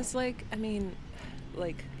because like, I mean,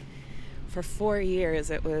 like for 4 years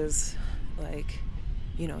it was like,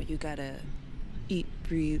 you gotta eat,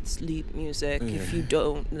 breathe, sleep music. If you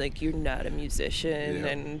don't, like, you're not a musician.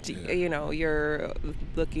 And you're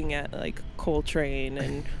looking at like Coltrane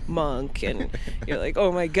and Monk, and you're like,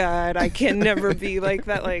 oh my God, I can never be like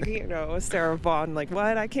that. Like, Sarah Vaughan, like,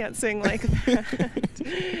 what? I can't sing like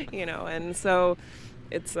that. And so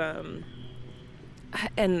it's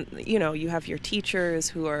and you have your teachers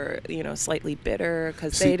who are slightly bitter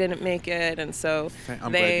because they didn't make it, and so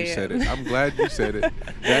I'm glad you said it. I'm glad you said it.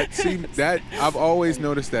 That I've always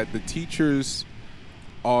noticed that the teachers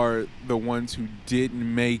are the ones who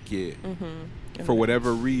didn't make it for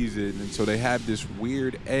whatever reason, and so they have this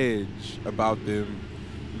weird edge about them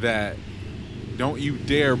that don't you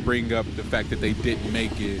dare bring up the fact that they didn't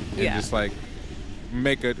make it, and just like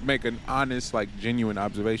make an honest, like, genuine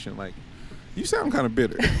observation, like, you sound kind of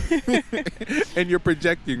bitter, and you're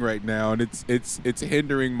projecting right now, and it's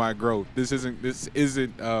hindering my growth. This isn't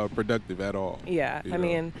productive at all. Yeah, I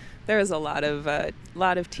mean, there's a lot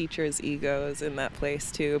of teachers' egos in that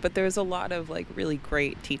place too, but there's a lot of like really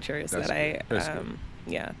great teachers that I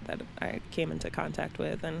came into contact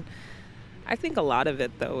with, and I think a lot of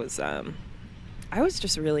it though was I was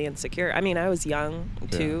just really insecure. I mean, I was young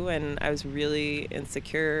too, and I was really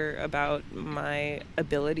insecure about my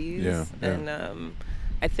abilities. And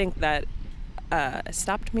I think that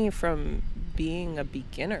stopped me from being a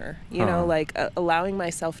beginner, you know, like allowing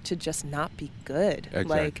myself to just not be good. Exactly.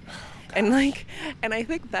 Like, and I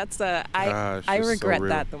think that's I regret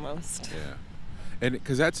that the most. Yeah. And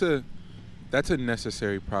because that's a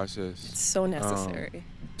necessary process. It's so necessary.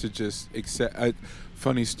 To just accept.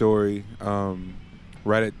 Funny story.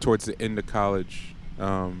 Towards the end of college,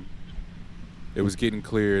 it was getting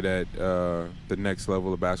clear that the next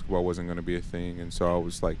level of basketball wasn't going to be a thing, and so I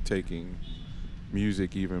was like taking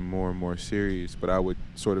music even more and more serious. But I would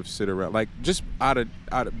sort of sit around, like just out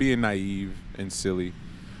of being naive and silly,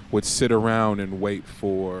 would sit around and wait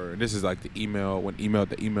for. And this is like the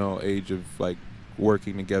email age of like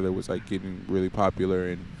working together was like getting really popular,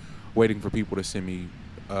 and waiting for people to send me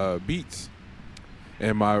beats.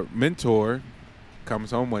 And my mentor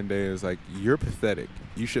comes home one day and is like, "You're pathetic.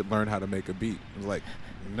 You should learn how to make a beat." I was like,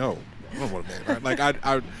 "No, I don't want to make it." Like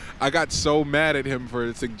I got so mad at him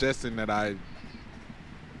for suggesting that I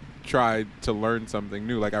tried to learn something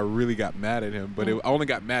new. Like I really got mad at him, but I only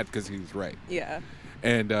got mad because he was right. Yeah.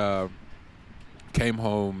 And came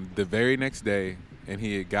home the very next day, and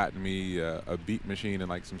he had gotten me a beat machine and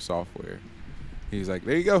like some software. He's like,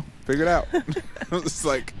 "There you go, figure it out." I was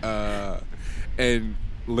like, and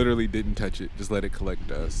literally didn't touch it, just let it collect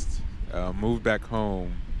dust. Moved back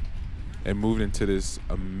home and moved into this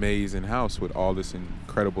amazing house with all this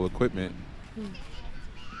incredible equipment,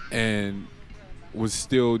 and was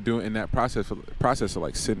still doing in that process of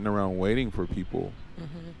like sitting around waiting for people.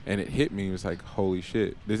 And it hit me. It was like, holy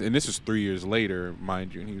shit. This was 3 years later,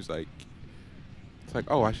 mind you. And he was like, it's like,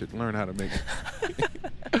 oh, I should learn how to make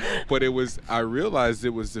it. But I realized it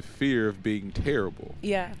was the fear of being terrible.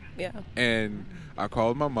 Yeah. And I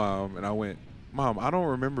called my mom and I went, "Mom, I don't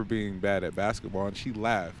remember being bad at basketball." And she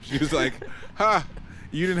laughed. She was like, "Ha,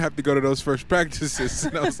 you didn't have to go to those first practices."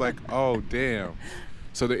 And I was like, oh, damn.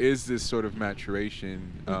 So there is this sort of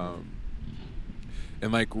maturation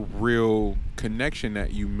and like real connection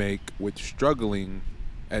that you make with struggling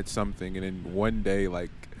at something, and then one day like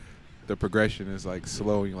the progression is like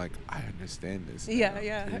slow, and you're like, I understand this now,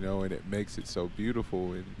 yeah, you know, and it makes it so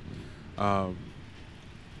beautiful. And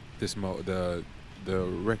the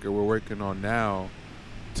record we're working on now,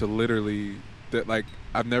 to literally that, like,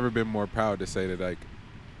 I've never been more proud to say that like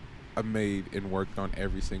I made and worked on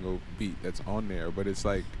every single beat that's on there. But it's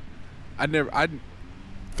like I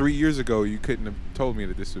 3 years ago, you couldn't have told me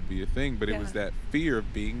that this would be a thing, but it was that fear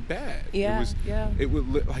of being bad. It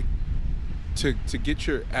would like to get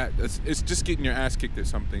your it's just getting your ass kicked at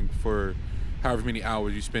something for however many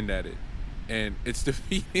hours you spend at it, and it's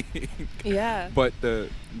defeating. Yeah. But the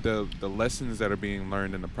lessons that are being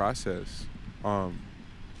learned in the process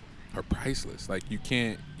are priceless. Like you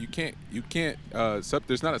can't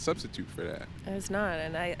there's not a substitute for that. It's not.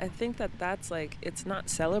 And I think that's like, it's not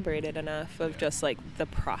celebrated enough of just like the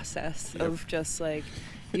process of just like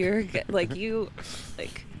you're like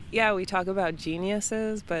yeah, we talk about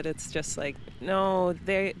geniuses, but it's just like, no,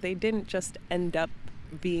 they didn't just end up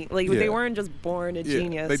being like they weren't just born a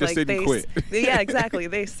genius. They just like didn't quit. Yeah, exactly.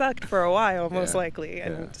 They sucked for a while, most likely,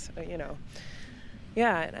 and you know.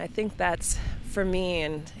 Yeah, and I think that's, for me,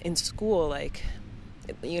 and in school, like,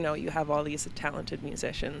 you know, you have all these talented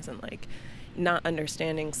musicians, and like not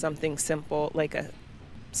understanding something simple, like a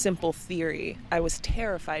simple theory. I was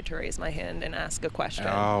terrified to raise my hand and ask a question.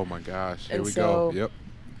 Oh my gosh, here we go. Yep.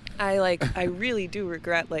 I really do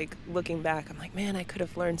regret, like, looking back, I'm like, man, I could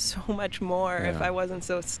have learned so much more if I wasn't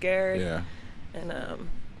so scared. Yeah. And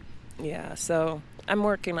so I'm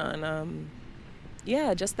working on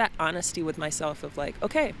just that honesty with myself of like,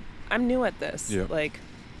 okay, I'm new at this. Yep. Like,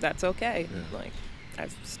 that's okay. Yeah. Like,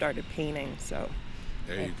 I've started painting, so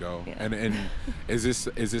there you go. Yeah. And is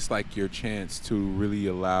this like your chance to really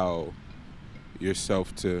allow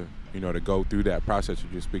yourself to, you know, to go through that process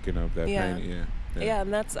you're just speaking of, that painting? Yeah,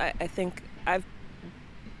 and that's, I think I've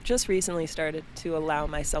just recently started to allow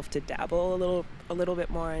myself to dabble a little bit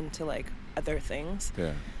more into like other things.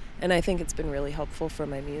 Yeah. And I think it's been really helpful for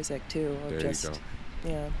my music too. There just, you go.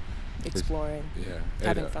 Yeah, exploring.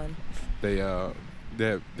 Having fun. They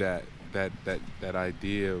that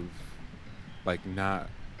idea of like not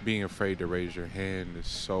being afraid to raise your hand is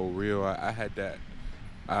so real. I had that.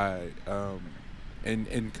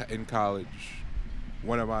 In college,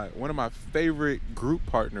 one of my favorite group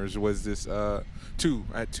partners was this. I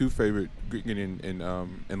had two favorite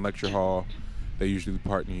in lecture hall. They usually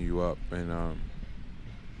partner you up, and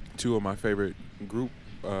two of my favorite group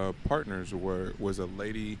partners was a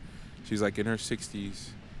lady. She's like in her 60s.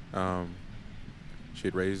 She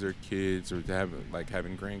had raised her kids or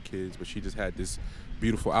having grandkids, but she just had this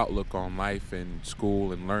beautiful outlook on life and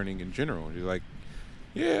school and learning in general. She's like,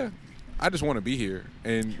 yeah, I just want to be here.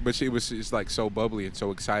 But she was just like so bubbly and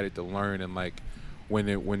so excited to learn, and like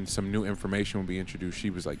when some new information would be introduced, she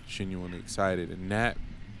was like genuinely excited, and that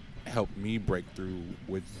helped me break through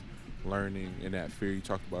with learning and that fear you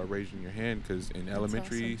talked about raising your hand, because in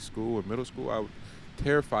elementary school or middle school I was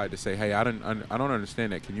terrified to say, hey, I don't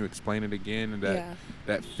understand that, can you explain it again? And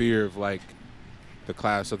that fear of like the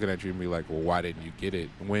class looking at you and be like, well, why didn't you get it,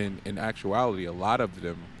 when in actuality a lot of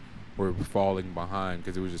them were falling behind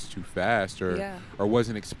because it was just too fast or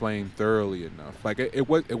wasn't explained thoroughly enough. Like it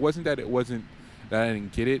wasn't that I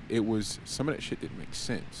didn't get it, it was some of that shit didn't make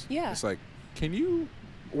sense. It's like, can you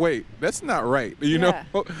wait, that's not right, you know?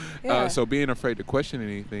 So being afraid to question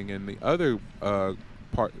anything. And the other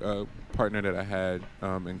partner that I had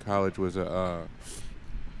in college was a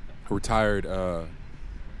retired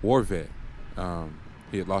war vet.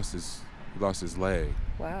 He had lost his leg.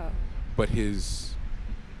 Wow. But his,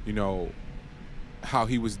 you know, how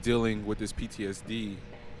he was dealing with his PTSD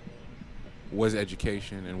was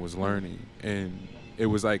education and was learning, and it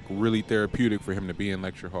was like really therapeutic for him to be in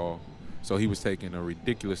lecture hall. So he was taking a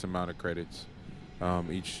ridiculous amount of credits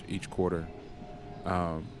each quarter,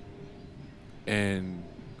 and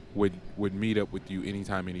would meet up with you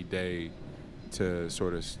anytime, any day to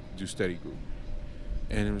sort of do study group.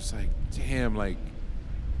 And it was like, damn, like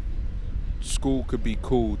school could be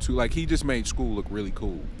cool too. Like he just made school look really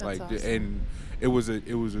cool. That's like awesome. And it was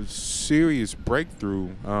a serious breakthrough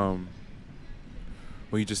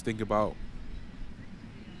when you just think about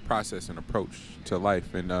process and approach to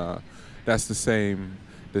life. And that's the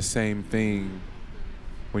same thing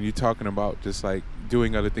when you're talking about just like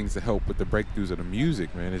doing other things to help with the breakthroughs of the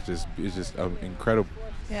music, man. It's just incredible.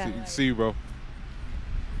 Yeah. See, bro.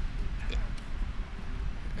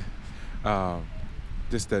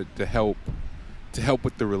 Just to help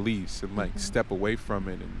with the release and like step away from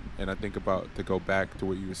it, and I think about, to go back to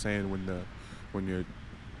what you were saying, when your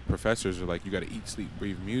professors are like, you got to eat, sleep,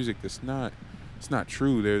 breathe music. It's not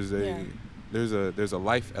true. There's a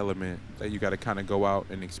life element that you got to kind of go out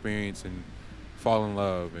and experience and fall in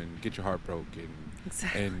love and get your heart broken.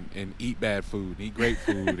 Exactly. And eat bad food, and eat great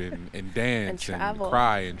food, and dance and travel.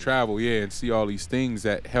 cry and travel, and see all these things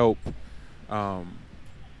that help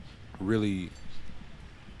really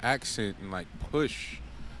accent and like push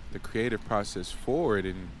the creative process forward.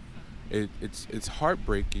 And it's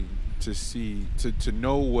heartbreaking to see, to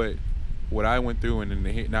know what I went through, and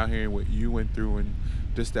then now hearing what you went through, and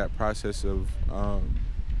just that process of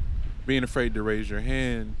being afraid to raise your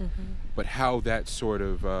hand, but how that sort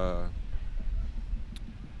of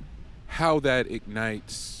how that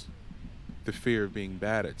ignites the fear of being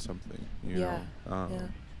bad at something, you know.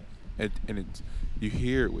 And it's, you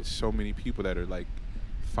hear it with so many people that are like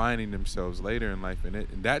finding themselves later in life, and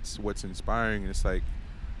that's what's inspiring. And it's like,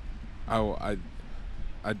 I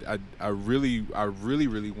really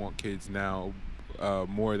want kids now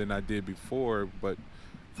more than I did before, but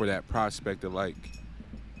for that prospect of like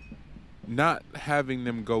not having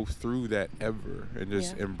them go through that ever, and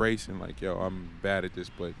just embracing like, yo, I'm bad at this,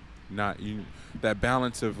 but not you. That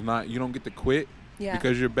balance of not, you don't get to quit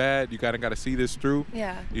because you're bad. You gotta see this through.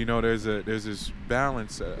 You know, there's this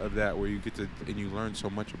balance of that where you get to, and you learn so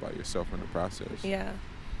much about yourself in the process.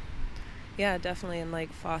 Yeah, definitely. And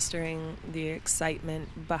like fostering the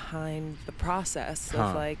excitement behind the process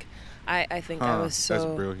of like, I think I was so.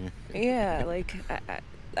 That's brilliant. Yeah, like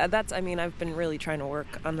that's, I mean, I've been really trying to work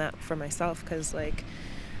on that for myself, because like,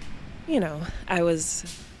 you know,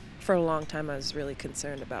 for a long time I was really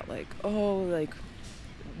concerned about like, oh, like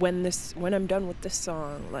when I'm done with this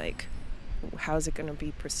song, like how's it gonna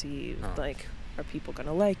be perceived? Like, are people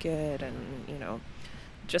gonna like it? And you know,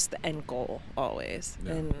 just the end goal always.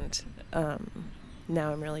 And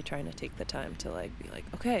now I'm really trying to take the time to like be like,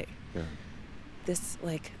 okay, this,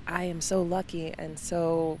 like, I am so lucky and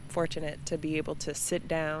so fortunate to be able to sit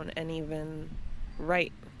down and even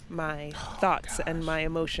write my thoughts and my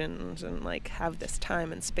emotions, and like have this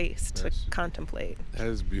time and space to contemplate. That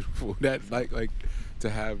is beautiful. That like to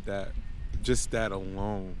have that, just that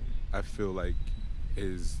alone, I feel like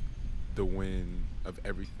is the win of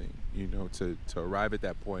everything, you know, to arrive at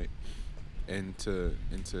that point and to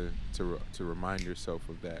remind yourself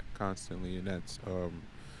of that constantly. And that's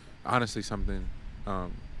honestly something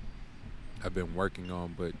I've been working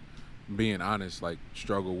on, but being honest, like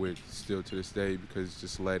struggle with still to this day, because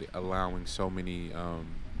just allowing so many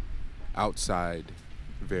outside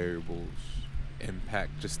variables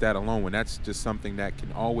impact just that alone, when that's just something that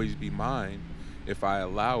can always be mine if I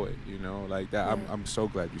allow it, you know, like that. I'm so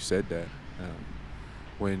glad you said that.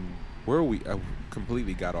 I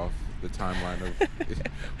completely got off the timeline of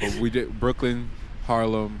but we did Brooklyn,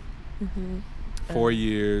 Harlem, 4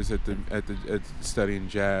 years at studying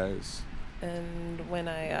jazz. And when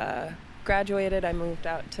I graduated, I moved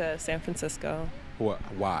out to San Francisco. Why?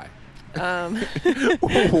 Why?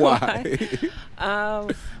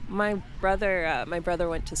 My brother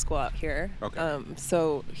went to school out here. Okay.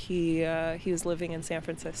 So he was living in San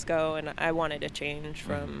Francisco, and I wanted a change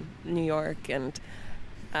from New York, and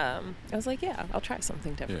I was like, yeah, I'll try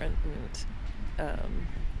something different and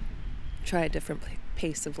try a different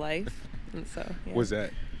pace of life. And so, yeah. Was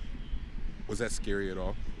that scary at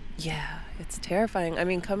all? Yeah, it's terrifying. I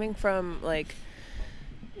mean, coming from, like,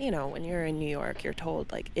 you know, when you're in New York, you're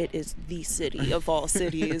told, like, it is the city of all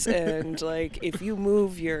cities, and, like, if you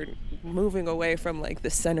move, you're moving away from, like, the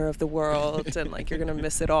center of the world, and, like, you're gonna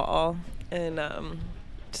miss it all. And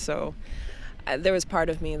so there was part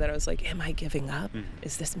of me that I was like, am I giving up?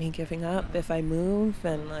 Is this me giving up if I move?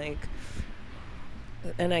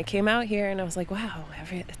 And I came out here and I was like, wow,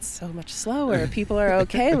 it's so much slower. People are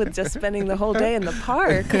okay with just spending the whole day in the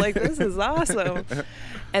park. Like, this is awesome.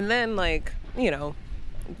 And then, like, you know,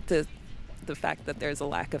 the fact that there's a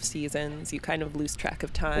lack of seasons, you kind of lose track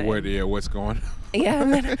of time. What's going on? Yeah,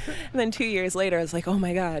 and then 2 years later, I was like, oh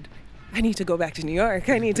my God, I need to go back to New York.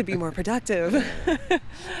 I need to be more productive.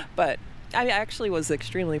 But I actually was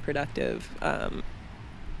extremely productive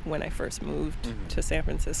when I first moved to San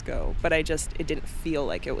Francisco, but it didn't feel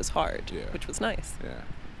like it was hard, which was nice. Yeah,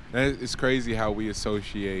 it's crazy how we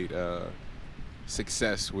associate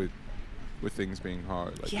success with things being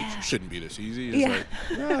hard. Like, it shouldn't be this easy. It's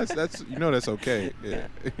like, no, that's okay. Yeah.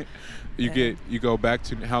 You go back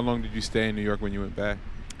to, how long did you stay in New York when you went back?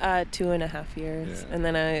 2.5 years, and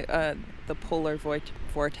then the polar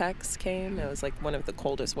vortex came. It was like one of the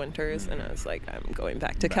coldest winters, and I was like, I'm going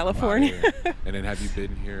back to California. And then have you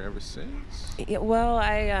been here ever since? Yeah, well,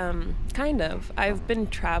 I kind of. I've been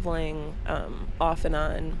traveling off and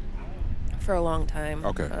on for a long time.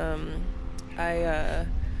 Okay. I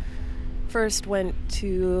first went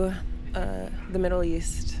to the Middle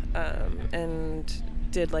East and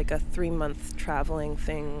did like a 3-month traveling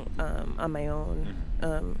thing on my own.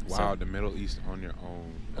 Wow, the Middle East on your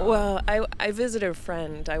own. Well, I visited a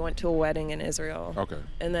friend. I went to a wedding in Israel. Okay.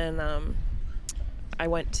 And then I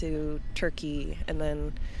went to Turkey, and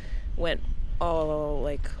then went all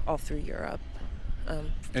through Europe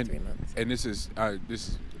for 3 months. And this is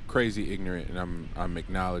crazy ignorant, and I'm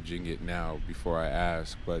acknowledging it now before I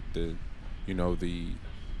ask, but the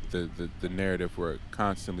narrative we're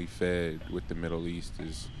constantly fed with the Middle East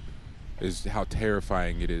is how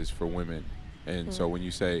terrifying it is for women. And so when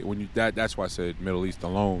you say that's why I said Middle East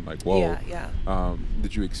alone, like, whoa. Yeah.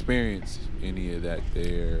 Did you experience any of that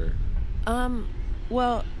there?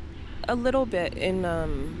 Well, a little bit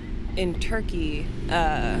in Turkey.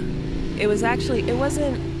 It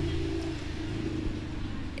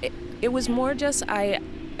was more just it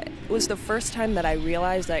was the first time that I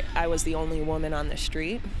realized that I was the only woman on the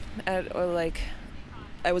street, or like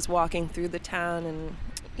I was walking through the town, and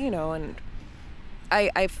and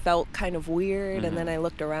I felt kind of weird, and then I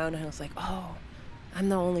looked around and I was like, oh, I'm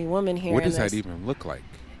the only woman here. What does that even look like?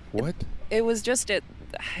 What? It was just it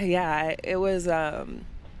was I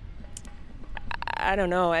don't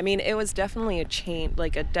know. I mean, it was definitely a change,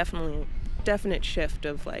 like a definite shift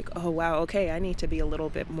of like, oh wow, okay, I need to be a little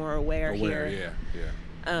bit more aware here.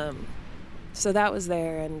 Yeah. So that was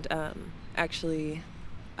there, and actually,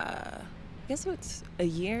 I guess it's a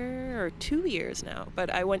year or 2 years now. But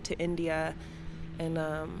I went to India and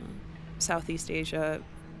Southeast Asia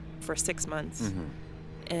for 6 months,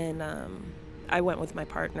 and I went with my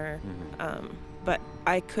partner. But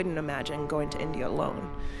I couldn't imagine going to India alone.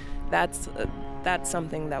 That's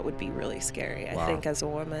something that would be really scary, I think, as a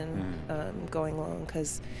woman, going alone,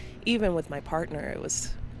 because even with my partner, it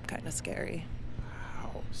was kind of scary.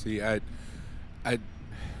 Wow. See,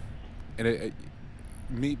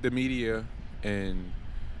 meet the media and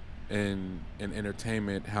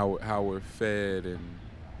entertainment, how we're fed, and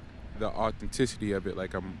the authenticity of it.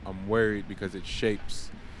 Like, I'm worried because it shapes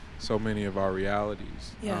so many of our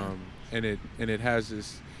realities. Yeah. And it has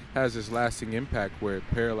this lasting impact where it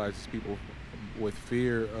paralyzes people with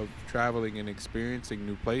fear of traveling and experiencing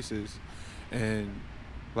new places. And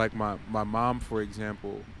like my mom, for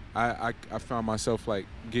example, I found myself like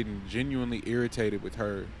getting genuinely irritated with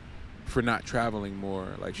her for not traveling more.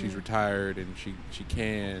 Like, she's retired and she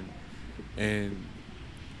can, and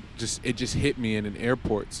it just hit me in an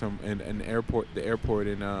airport, the airport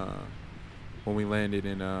in when we landed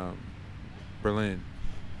in Berlin.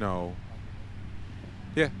 No.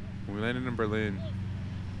 Yeah, when we landed in Berlin,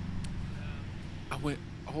 I went,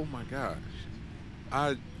 oh my gosh.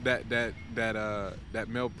 That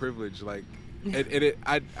male privilege, like,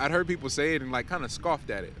 I'd heard people say it and like kind of scoffed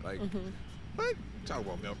at it, like, what? Talk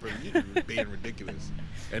about male privilege, you being ridiculous.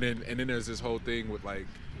 And then there's this whole thing with like,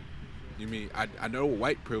 you mean I know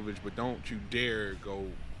white privilege, but don't you dare go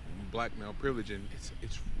black male privilege, and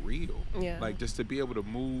it's real. Yeah. Like just to be able to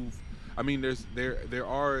move. I mean, there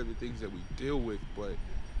are the things that we deal with, but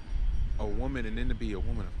a woman, and then to be a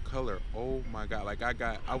woman of color, oh my God. Like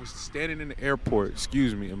I was standing in the airport,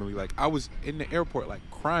 excuse me, Emily, like I was in the airport like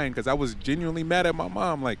crying because I was genuinely mad at my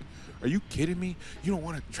mom. Like, are you kidding me? You don't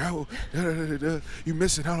want to travel, you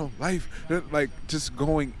missing out on life, like just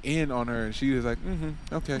going in on her. And she was like,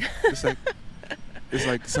 okay. It's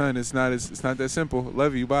like, son, it's not that simple.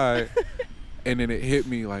 Love you, bye. And then it hit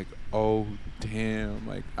me like, oh damn,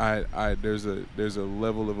 like I there's a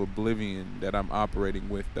level of oblivion that I'm operating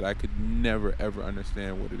with that I could never ever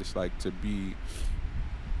understand what it is like to be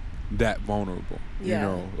that vulnerable. You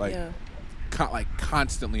know, like like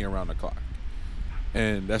constantly around the clock.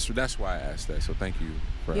 And that's why I asked that. So thank you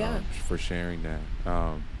for sharing that.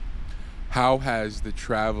 How has the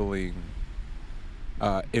traveling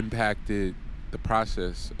impacted the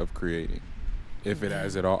process of creating, if it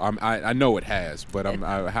has at all? I know it has, but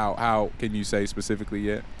how can you say specifically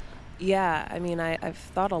yet? Yeah, I mean, I've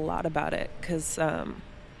thought a lot about it because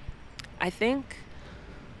I think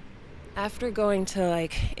after going to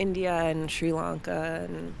like India and Sri Lanka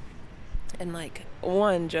and like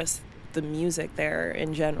just the music there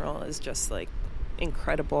in general is just like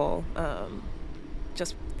incredible.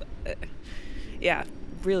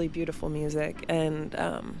 Really beautiful music, and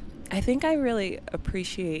I think I really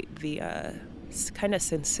appreciate the kind of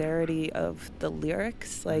sincerity of the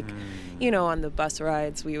lyrics. Like, you know, on the bus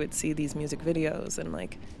rides we would see these music videos and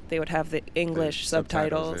like they would have the English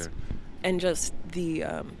subtitles and just the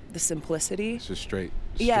simplicity. It's just straight.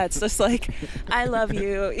 Yeah, it's just like, I love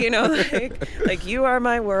you, you know, like you are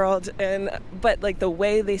my world. But like the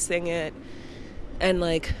way they sing it and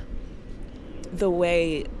like the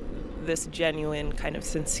way this genuine kind of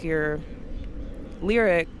sincere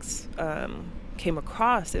lyrics came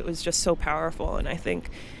across, it was just so powerful. And I think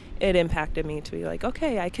it impacted me to be like,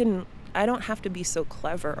 okay, I don't have to be so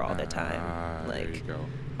clever all the time. Like, there you go.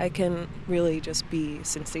 I can really just be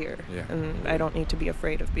sincere, and I don't need to be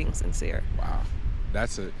afraid of being sincere. Wow,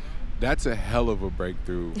 that's a hell of a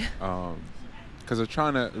breakthrough. Because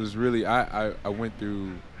I went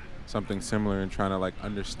through something similar and trying to like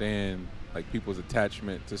understand like people's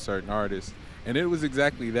attachment to certain artists, and it was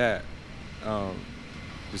exactly that.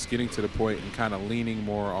 Just getting to the point and kind of leaning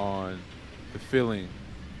more on the feeling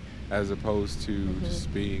as opposed to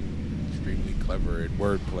just being extremely clever in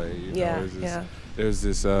wordplay. You know? There's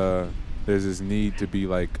this need to be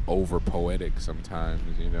like over poetic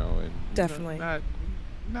sometimes, you know, and definitely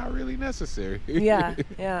not really necessary. Yeah.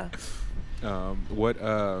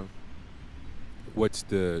 What's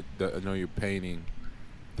the I know you're painting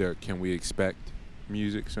there. Can we expect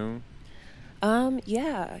music soon? I'm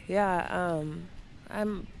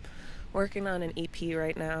working on an EP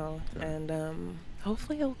right now, and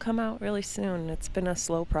hopefully it'll come out really soon. It's been a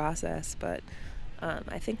slow process, but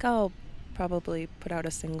I think I'll probably put out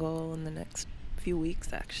a single in the next few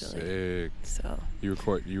weeks, actually. Sick. So you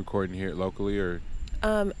recording here locally, or?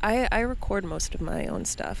 I record most of my own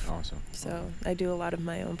stuff. Awesome. So I do a lot of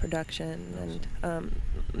my own production. Awesome.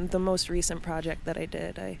 And the most recent project that I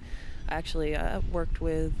did, I actually worked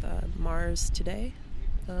with Mars Today,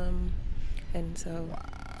 and so. Wow.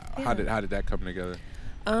 Yeah. How did that come together?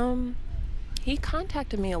 He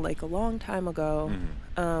contacted me like a long time ago,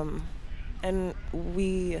 and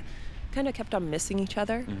we kind of kept on missing each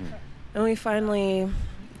other, and we finally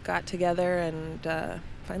got together and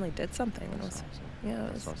finally did something. And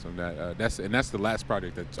That's awesome. That's the last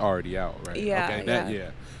project that's already out, right? Yeah.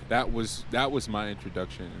 Okay. That was my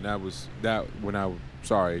introduction, and that's what I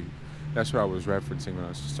was referencing when I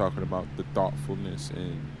was just talking about the thoughtfulness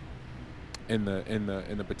and in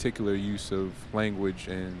the particular use of language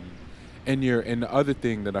and the other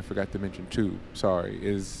thing that I forgot to mention too,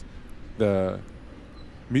 is the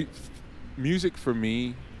music for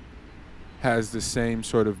me has the same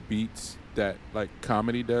sort of beats that like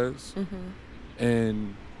comedy does.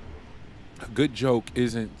 And a good joke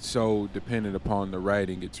isn't so dependent upon the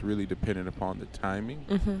writing, it's really dependent upon the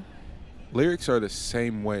timing. Lyrics are the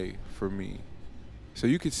same way for me. So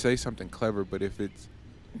you could say something clever, but if it's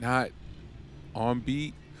not on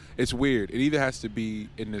beat, it's weird. It either has to be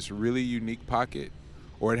in this really unique pocket,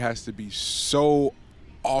 or it has to be so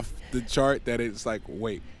off the chart that it's like,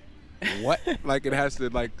 wait, what? Like it has to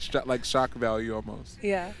like shock value almost.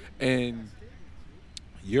 Yeah. And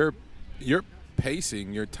your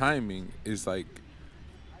pacing, your timing is like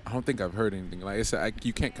I don't think I've heard anything like it's like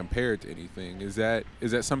you can't compare it to anything. Is that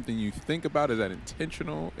something you think about? Is that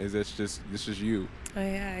intentional? Is this just you?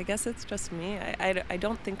 Yeah, I guess it's just me. I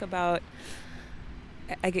don't think about.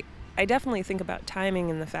 I definitely think about timing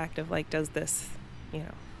and the fact of like, does this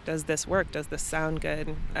work? Does this sound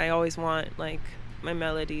good? I always want like my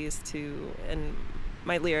melodies to and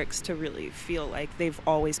my lyrics to really feel like they've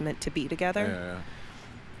always meant to be together.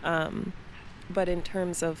 Yeah. But in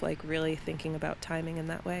terms of like really thinking about timing in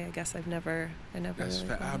that way, I guess I never really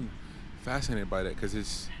I'm fascinated by that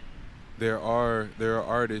because there are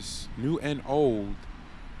artists, new and old,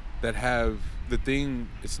 that have the thing.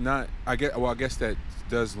 It's not. I guess that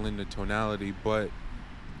does lend the tonality, but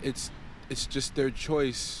it's just their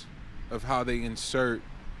choice of how they insert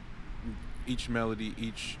each melody,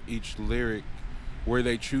 each lyric, where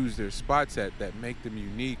they choose their spots at that make them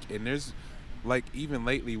unique. And there's like even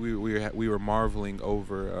lately we were marveling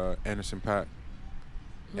over Anderson .Paak,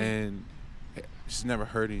 and just never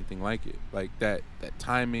heard anything like it. Like that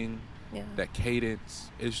timing, that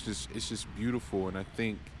cadence, it's just beautiful. And I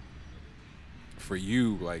think for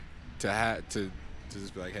you, like to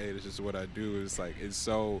just be like, hey, this is what I do. It's like it's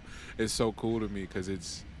so cool to me because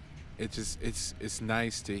it's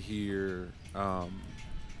nice to hear.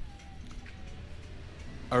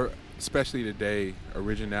 Especially today,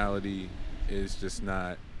 originality is just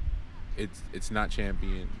not. It's not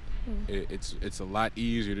championed. It's a lot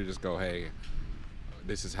easier to just go, hey,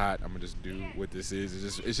 this is hot. I'm gonna just do what this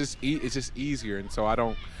is. It's just easier. And so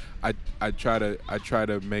I try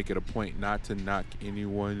to make it a point not to knock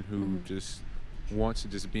anyone who just wants to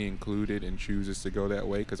just be included and chooses to go that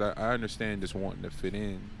way, because I understand just wanting to fit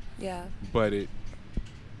in. Yeah. But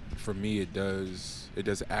for me, it does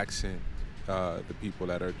accent the people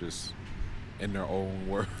that are just in their own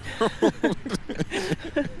world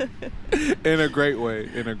in a great way,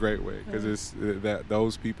 because it's that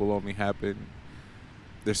those people only happen.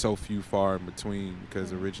 There's so few far in between,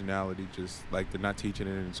 because originality, just like they're not teaching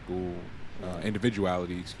it in school.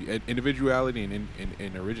 Individuality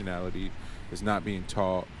and originality is not being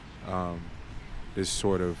taught. This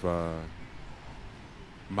sort of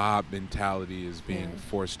mob mentality is being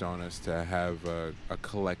forced on us to have a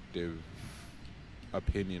collective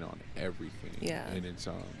opinion on everything. And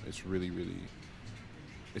it's really, really,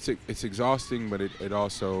 it's exhausting, but it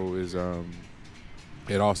also is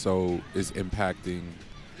impacting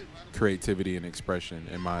creativity and expression,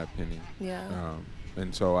 in my opinion.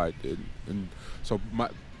 And so I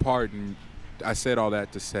said all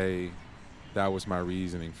that to say that was my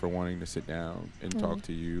reasoning for wanting to sit down and talk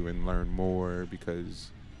to you and learn more,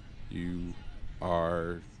 because you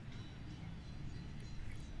are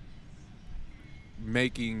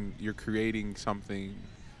you're creating something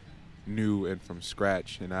new and from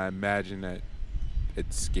scratch, and I imagine that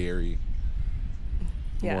it's scary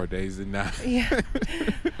more days than not. Man,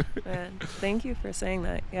 thank you for saying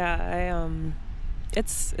that.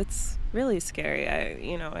 It's really scary.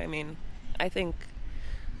 I think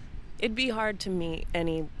it'd be hard to meet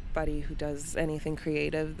anybody who does anything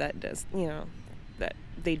creative that does, that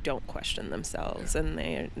they don't question themselves,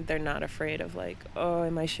 and they're not afraid of like, oh,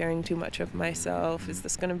 am I sharing too much of myself? Is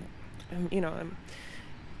this gonna, am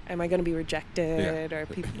I gonna be rejected? Or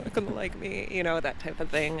people not gonna like me? That type of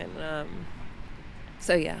thing. And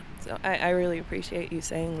so I really appreciate you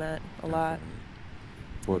saying that a lot.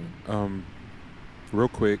 Well, real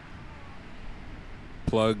quick,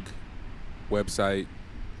 plug website,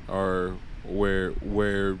 or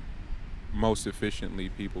where most efficiently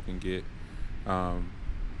people can get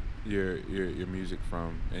your music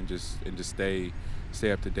from, and just stay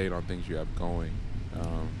up to date on things you have going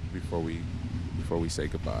before we say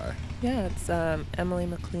goodbye. It's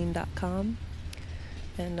EmilyMcLean.com,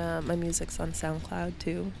 and my music's on SoundCloud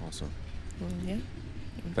too. Awesome. Yeah.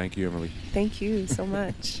 Thank you, Emily. Thank you so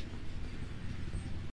much.